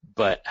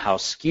 but how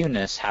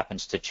skewness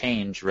happens to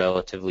change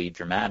relatively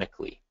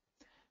dramatically.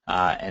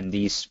 And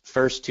these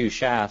first two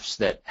shafts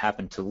that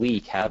happen to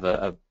leak have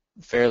a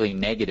fairly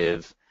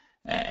negative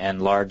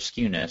and large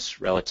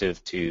skewness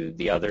relative to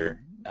the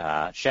other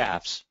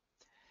shafts.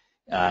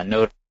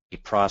 Note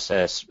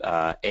process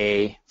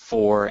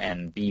A4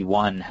 and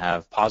B1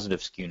 have positive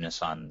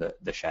skewness on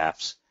the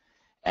shafts,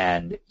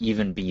 and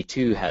even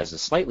B2 has a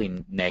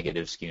slightly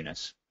negative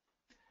skewness.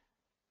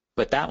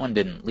 But that one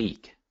didn't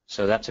leak,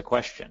 so that's a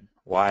question.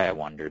 Why, I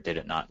wonder, did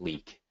it not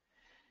leak?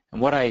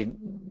 And what I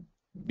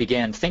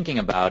began thinking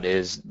about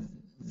is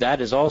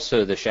that is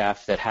also the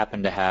shaft that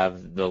happened to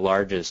have the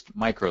largest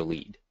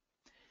microlead.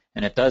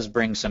 And it does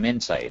bring some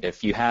insight.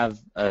 If you have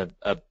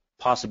a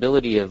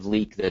possibility of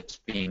leak that's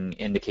being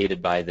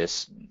indicated by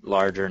this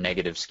larger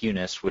negative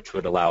skewness, which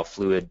would allow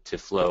fluid to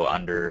flow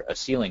under a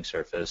sealing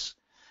surface,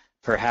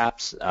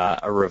 perhaps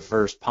a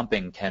reverse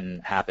pumping can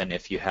happen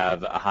if you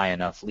have a high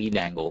enough lead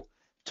angle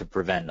to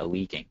prevent a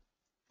leaking.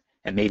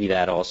 And maybe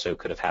that also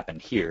could have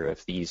happened here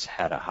if these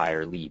had a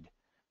higher lead.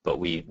 But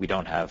we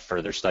don't have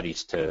further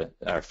studies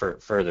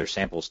further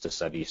samples to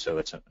study, so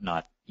it's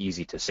not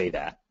easy to say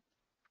that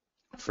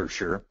for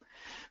sure.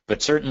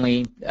 But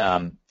certainly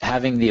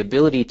having the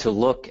ability to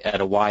look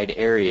at a wide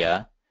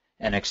area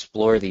and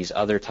explore these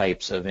other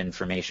types of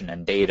information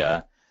and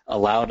data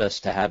allowed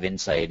us to have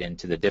insight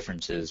into the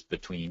differences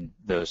between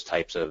those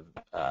types of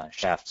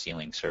shaft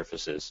sealing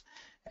surfaces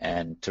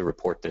and to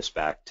report this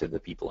back to the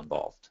people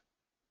involved.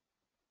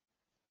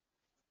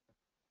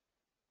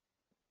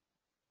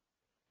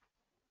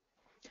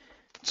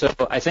 So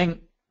I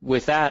think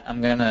with that,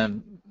 I'm going to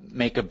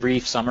make a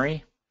brief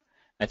summary.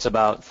 It's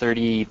about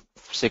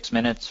 36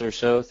 minutes or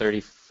so,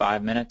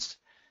 35 minutes,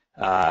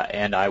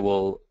 and I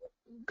will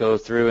go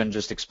through and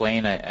just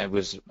explain. It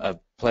was a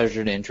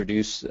pleasure to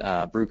introduce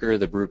Bruker,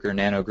 the Bruker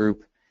Nano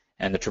group,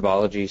 and the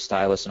tribology,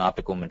 stylus, and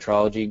optical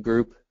metrology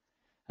group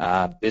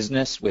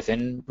business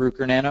within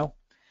Bruker Nano.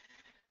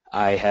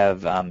 I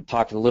have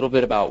talked a little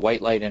bit about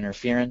white light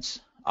interference,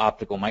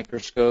 optical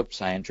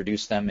microscopes. I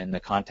introduced them in the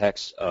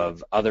context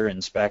of other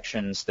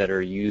inspections that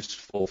are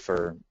useful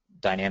for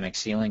dynamic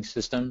sealing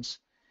systems,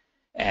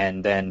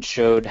 and then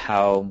showed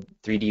how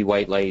 3D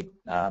white light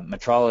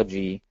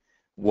metrology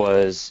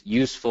was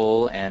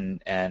useful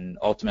and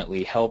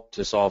ultimately helped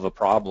to solve a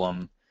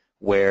problem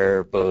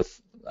where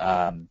both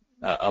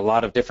a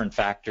lot of different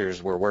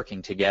factors were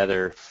working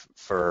together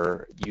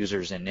for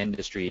users in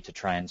industry to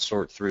try and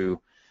sort through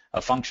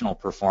a functional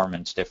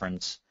performance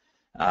difference,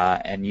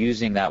 and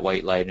using that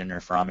white light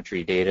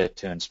interferometry data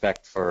to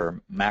inspect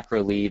for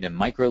macro lead and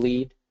micro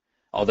lead,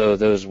 although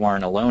those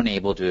weren't alone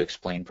able to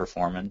explain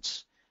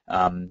performance.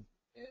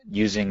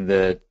 Using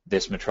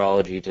this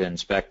metrology to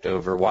inspect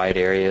over wide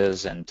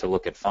areas and to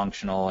look at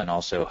functional and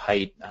also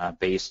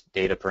height-based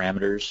data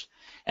parameters,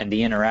 and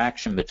the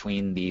interaction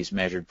between these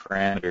measured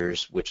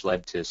parameters, which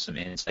led to some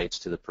insights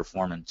to the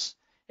performance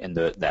in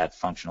that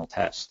functional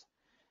test.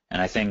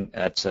 And I think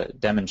that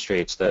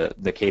demonstrates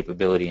the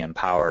capability and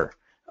power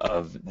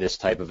of this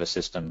type of a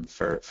system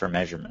for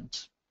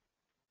measurements.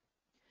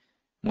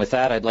 With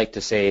that, I'd like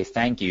to say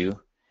thank you,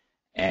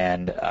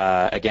 and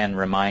again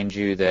remind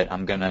you that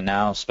I'm going to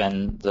now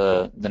spend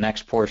the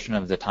next portion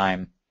of the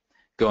time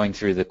going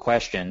through the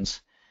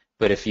questions.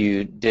 But if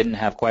you didn't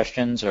have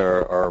questions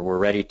or were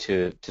ready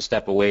to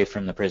step away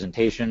from the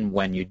presentation,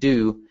 when you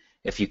do,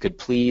 if you could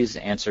please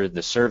answer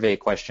the survey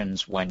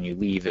questions when you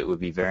leave, it would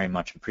be very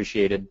much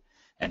appreciated.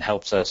 and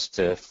helps us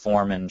to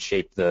form and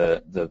shape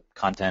the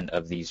content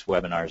of these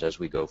webinars as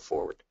we go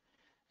forward.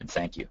 And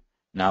thank you.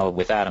 Now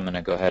with that, I'm going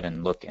to go ahead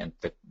and look at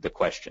the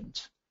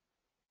questions.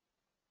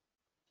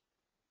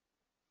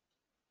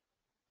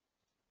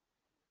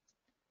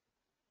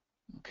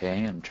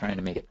 Okay, I'm trying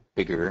to make it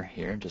bigger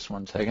here, just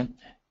one second.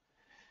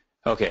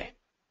 Okay.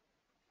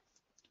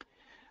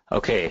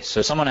 Okay,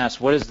 so someone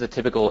asked, what is the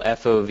typical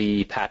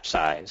FOV patch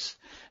size?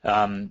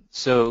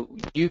 So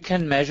you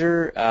can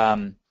measure,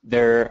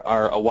 there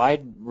are a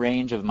wide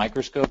range of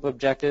microscope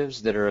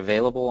objectives that are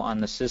available on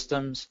the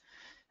systems.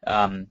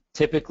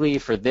 Typically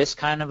for this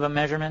kind of a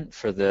measurement,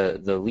 for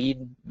the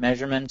lead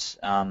measurements,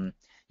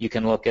 you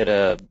can look at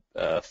a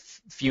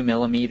few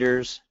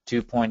millimeters,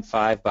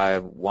 2.5 by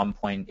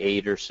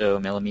 1.8 or so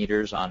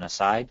millimeters on a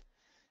side.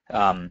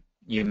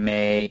 You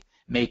may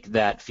make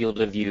that field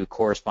of view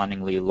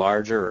correspondingly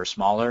larger or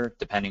smaller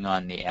depending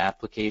on the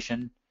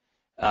application.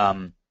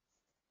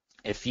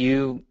 If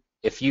you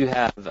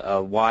have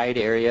a wide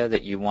area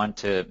that you want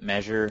to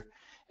measure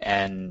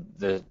and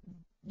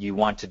you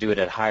want to do it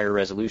at higher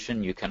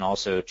resolution, you can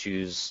also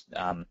choose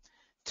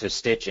to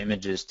stitch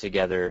images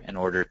together in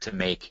order to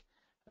make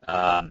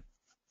the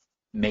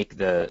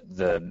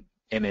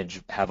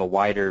image have a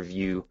wider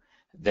view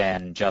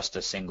than just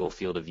a single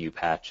field of view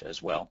patch as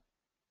well.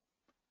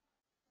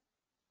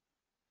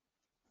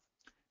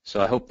 So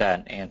I hope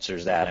that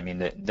answers that. I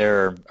mean,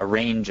 there are a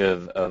range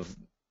of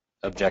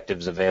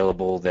objectives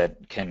available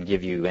that can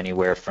give you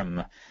anywhere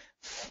from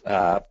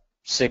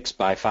 6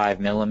 by 5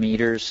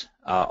 millimeters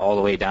all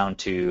the way down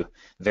to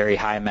very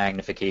high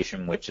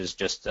magnification, which is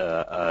just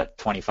a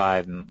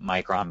 25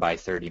 micron by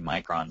 30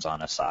 microns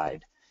on a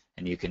side.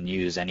 And you can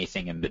use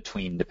anything in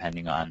between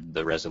depending on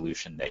the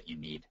resolution that you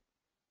need.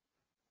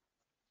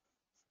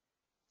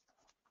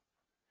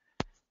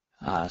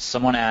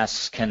 Someone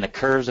asks, can the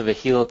curves of a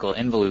helical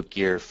involute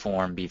gear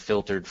form be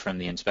filtered from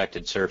the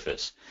inspected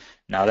surface?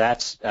 Now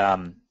that's,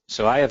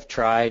 so I have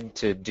tried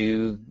to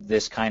do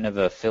this kind of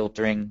a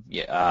filtering.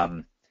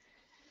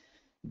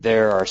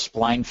 There are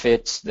spline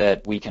fits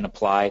that we can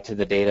apply to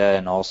the data,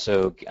 and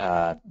also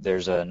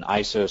there's an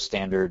ISO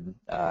standard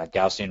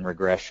Gaussian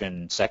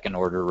regression, second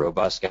order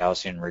robust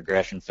Gaussian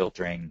regression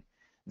filtering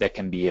that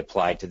can be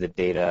applied to the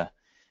data.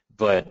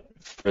 But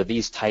for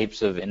these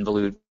types of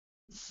involute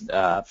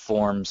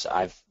forms,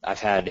 I've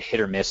had hit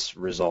or miss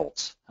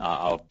results.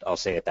 I'll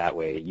say it that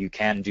way. You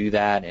can do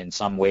that in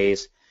some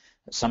ways.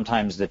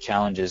 Sometimes the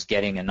challenge is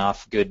getting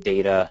enough good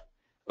data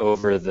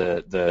over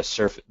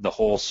the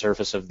whole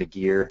surface of the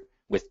gear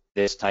with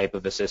this type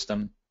of a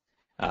system.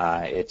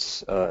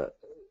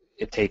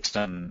 It takes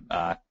some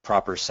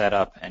proper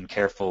setup and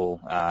careful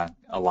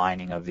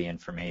aligning of the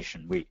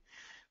information. We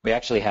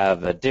actually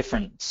have a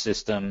different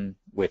system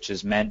which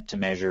is meant to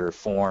measure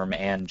form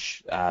and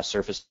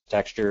surface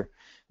texture,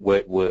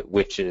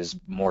 which is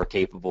more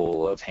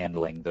capable of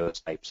handling those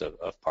types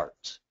of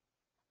parts.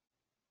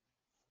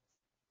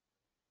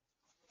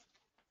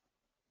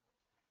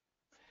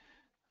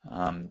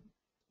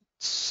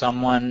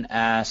 Someone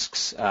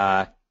asks,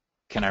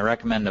 can I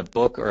recommend a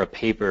book or a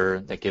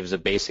paper that gives a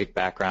basic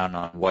background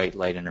on white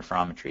light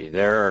interferometry?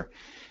 There are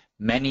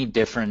many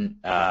different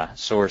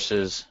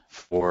sources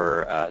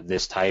for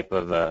this type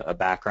of a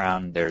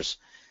background. There's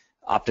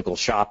optical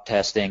shop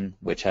testing,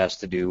 which has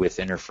to do with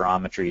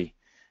interferometry,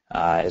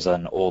 is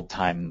an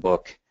old-time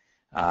book.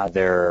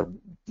 There are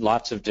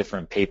lots of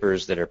different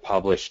papers that are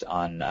published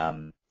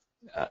on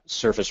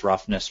surface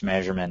roughness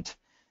measurement,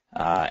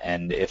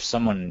 and if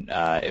someone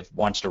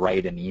wants to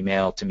write an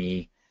email to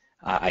me,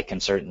 I can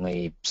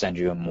certainly send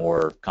you a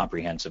more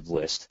comprehensive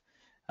list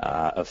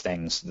of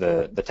things.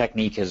 The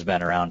technique has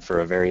been around for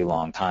a very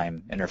long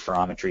time.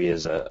 Interferometry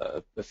is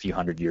a few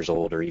hundred years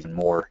old or even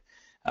more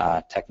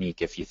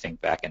technique if you think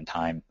back in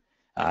time.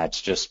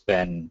 It's just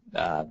been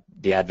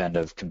the advent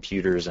of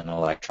computers and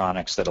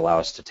electronics that allow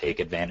us to take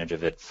advantage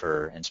of it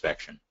for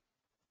inspection.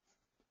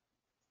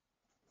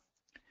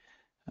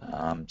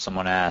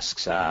 Someone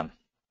asks,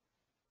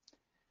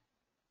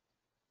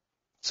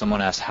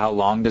 how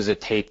long does it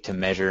take to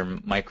measure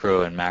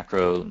micro and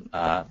macro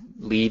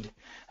lead?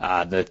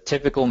 The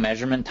typical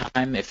measurement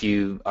time, if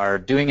you are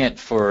doing it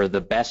for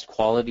the best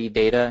quality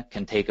data,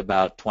 can take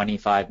about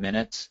 25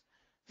 minutes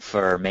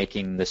for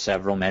making the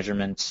several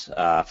measurements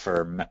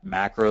for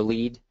macro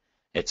lead.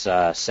 It's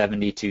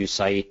 72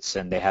 sites,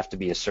 and they have to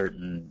be a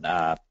certain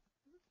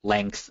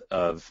length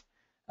of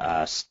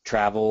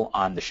travel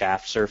on the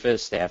shaft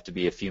surface. They have to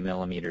be a few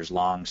millimeters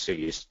long, so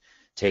you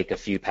take a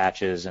few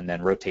patches and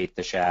then rotate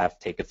the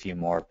shaft, take a few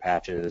more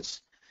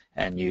patches,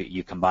 and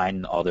you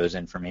combine all those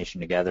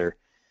information together.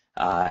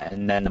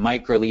 And then the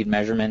micro lead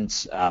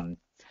measurements,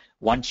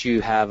 once you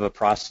have a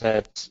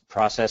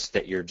process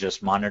that you're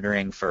just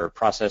monitoring for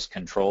process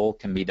control,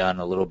 can be done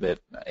a little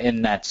bit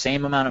in that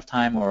same amount of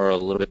time or a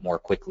little bit more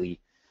quickly,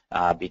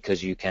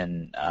 because you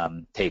can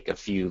take a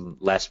few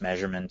less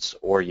measurements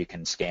or you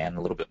can scan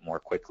a little bit more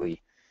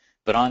quickly.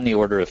 But on the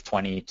order of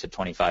 20 to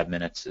 25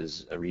 minutes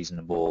is a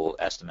reasonable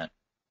estimate.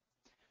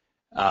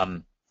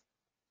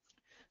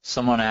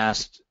 Someone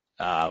asked,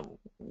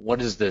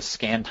 what is the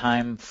scan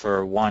time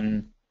for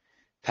one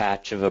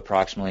patch of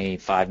approximately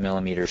 5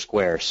 millimeters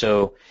square.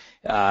 So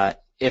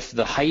if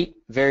the height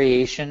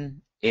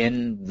variation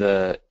in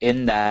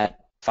that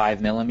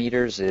 5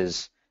 millimeters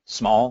is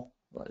small,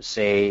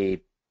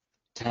 say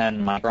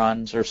 10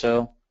 microns or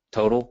so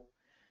total,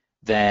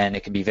 then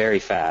it can be very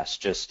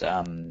fast, just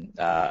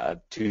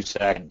 2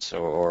 seconds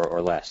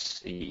or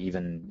less.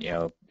 Even,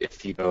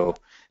 if you go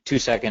 2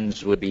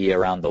 seconds would be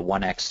around the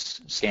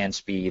 1x scan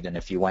speed, and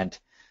if you went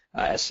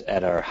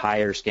at our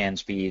higher scan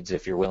speeds,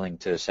 if you're willing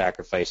to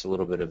sacrifice a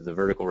little bit of the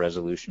vertical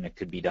resolution, it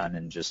could be done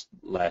in just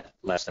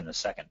less than a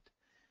second.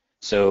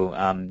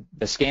 So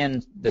the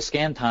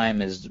scan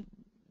time is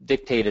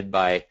dictated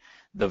by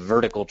the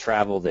vertical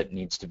travel that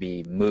needs to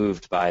be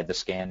moved by the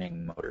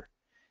scanning motor.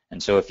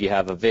 And so if you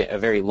have a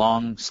very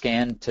long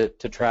scan to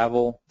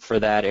travel for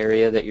that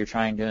area that you're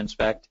trying to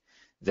inspect,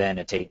 then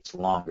it takes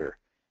longer.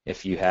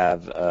 If you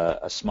have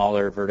a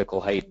smaller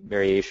vertical height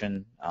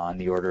variation on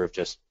the order of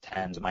just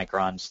tens of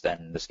microns,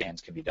 then the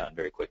scans can be done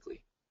very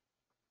quickly.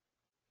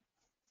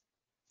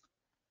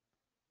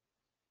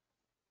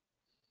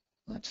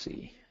 Let's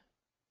see.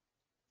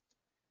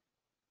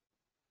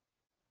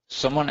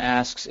 Someone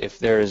asks if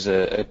there's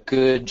a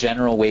good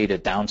general way to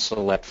down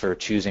select for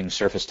choosing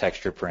surface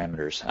texture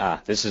parameters.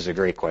 This is a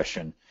great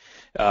question.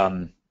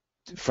 From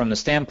the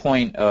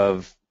standpoint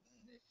of,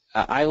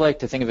 I like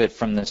to think of it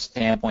from the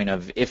standpoint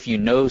of if you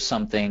know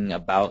something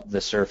about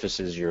the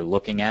surfaces you're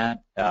looking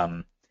at.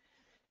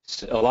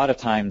 So a lot of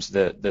times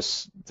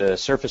the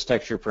surface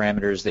texture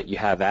parameters that you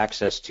have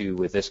access to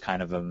with this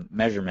kind of a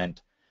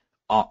measurement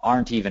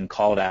aren't even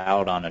called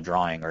out on a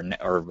drawing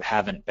or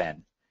haven't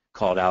been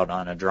called out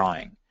on a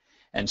drawing.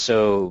 And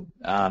so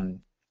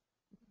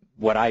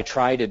what I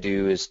try to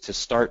do is to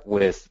start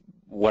with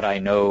what I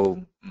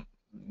know.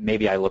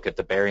 Maybe I look at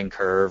the bearing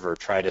curve or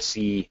try to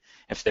see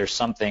if there's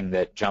something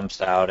that jumps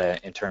out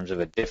in terms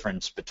of a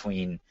difference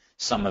between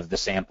some of the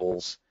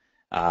samples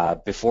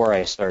before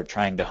I start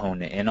trying to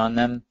hone in on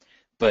them.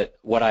 But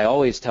what I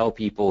always tell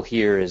people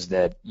here is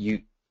that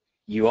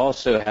you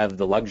also have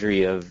the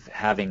luxury of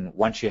having,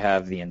 once you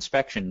have the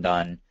inspection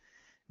done,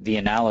 the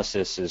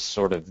analysis is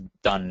sort of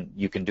done.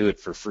 You can do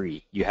it for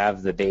free. You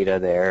have the data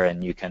there,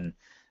 and you can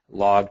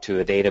log to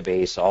a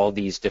database all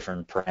these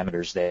different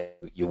parameters that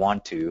you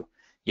want to.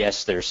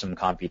 Yes, there's some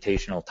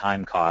computational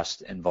time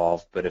cost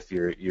involved, but if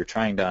you're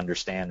trying to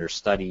understand or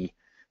study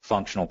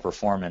functional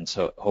performance,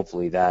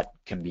 hopefully that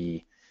can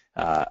be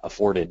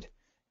afforded.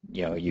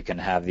 You can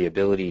have the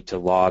ability to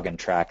log and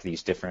track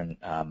these different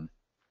the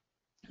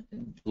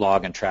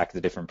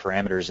different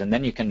parameters, and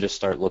then you can just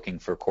start looking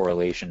for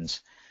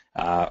correlations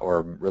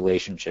or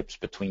relationships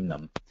between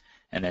them.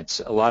 And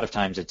a lot of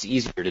times it's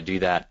easier to do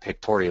that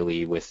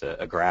pictorially with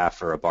a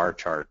graph or a bar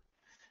chart.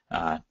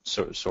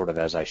 Sort of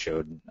as I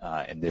showed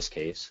in this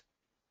case.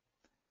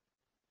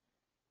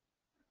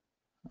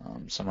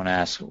 Someone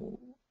asked,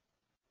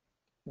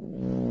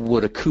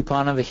 would a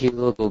coupon of a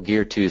helical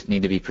gear tooth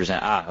need to be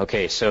presented?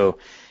 Okay, so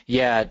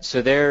yeah,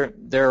 so there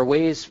are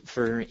ways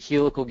for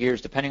helical gears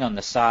depending on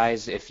the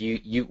size. If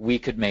we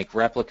could make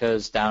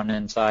replicas down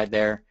inside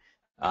there.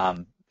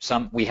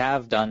 We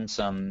have done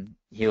some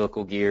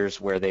helical gears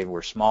where they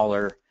were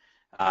smaller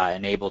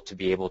and able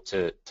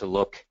to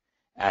look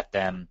at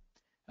them.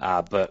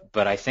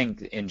 But I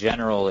think in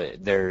general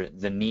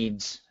the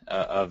needs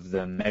of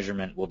the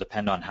measurement will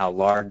depend on how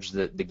large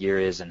the gear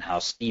is and how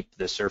steep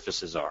the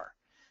surfaces are.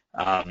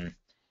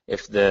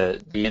 If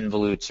the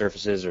involute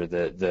surfaces or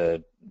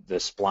the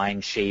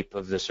spline shape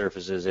of the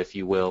surfaces, if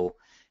you will,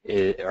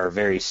 are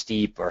very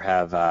steep or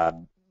have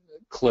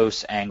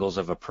close angles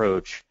of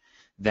approach,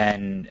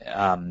 then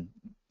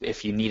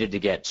if you needed to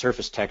get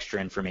surface texture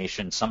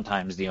information,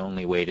 sometimes the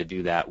only way to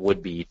do that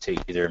would be to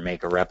either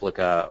make a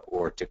replica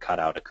or to cut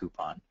out a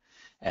coupon.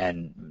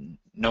 And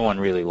no one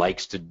really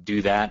likes to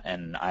do that,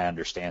 and I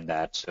understand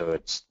that. So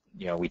it's,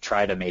 we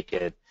try to make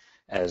it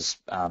as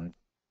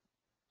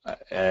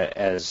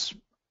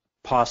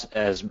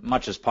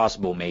much as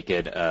possible, make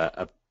it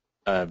a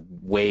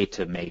way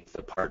to make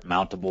the part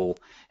mountable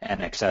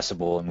and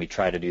accessible, and we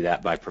try to do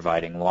that by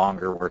providing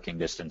longer working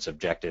distance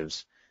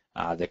objectives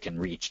that can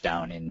reach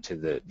down into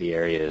the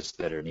areas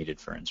that are needed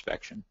for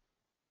inspection.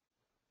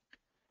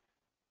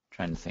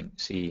 Trying to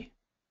see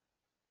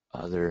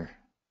other.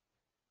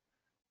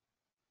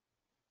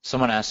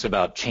 Someone asks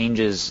about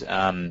changes.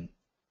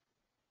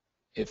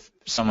 If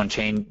someone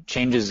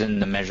changes in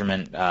the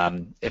measurement,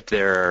 if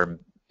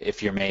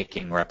you're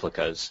making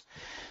replicas.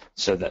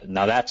 So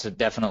now that's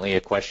definitely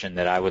a question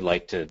that I would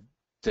like to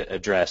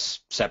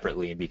address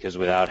separately, because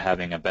without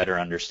having a better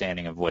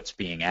understanding of what's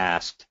being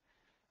asked,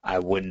 I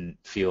wouldn't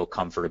feel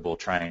comfortable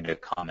trying to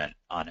comment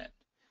on it.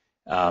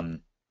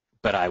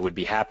 But I would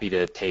be happy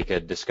to take a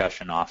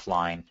discussion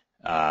offline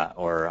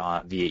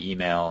or via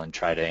email and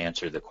try to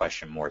answer the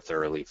question more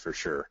thoroughly for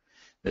sure.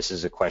 This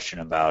is a question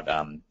about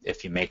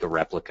if you make a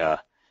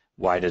replica,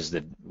 why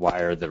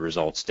are the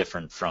results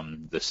different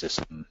from the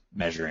system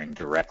measuring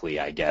directly,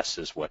 I guess,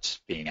 is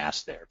what's being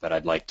asked there. But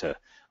I'd like to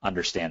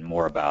understand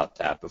more about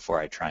that before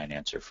I try and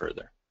answer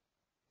further.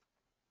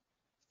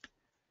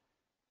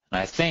 And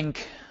I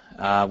think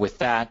with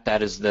that,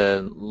 that is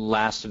the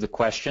last of the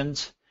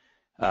questions.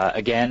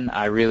 Again,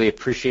 I really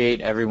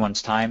appreciate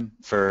everyone's time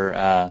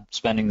for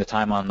spending the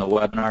time on the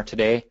webinar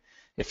today.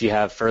 If you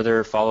have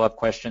further follow-up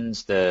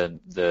questions,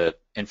 the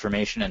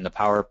information in the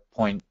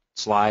PowerPoint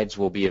slides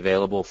will be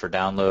available for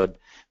download.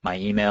 My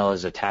email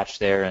is attached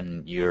there,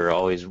 and you're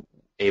always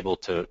able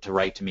to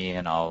write to me,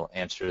 and I'll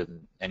answer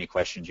any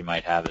questions you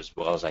might have as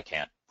well as I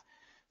can.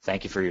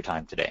 Thank you for your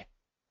time today.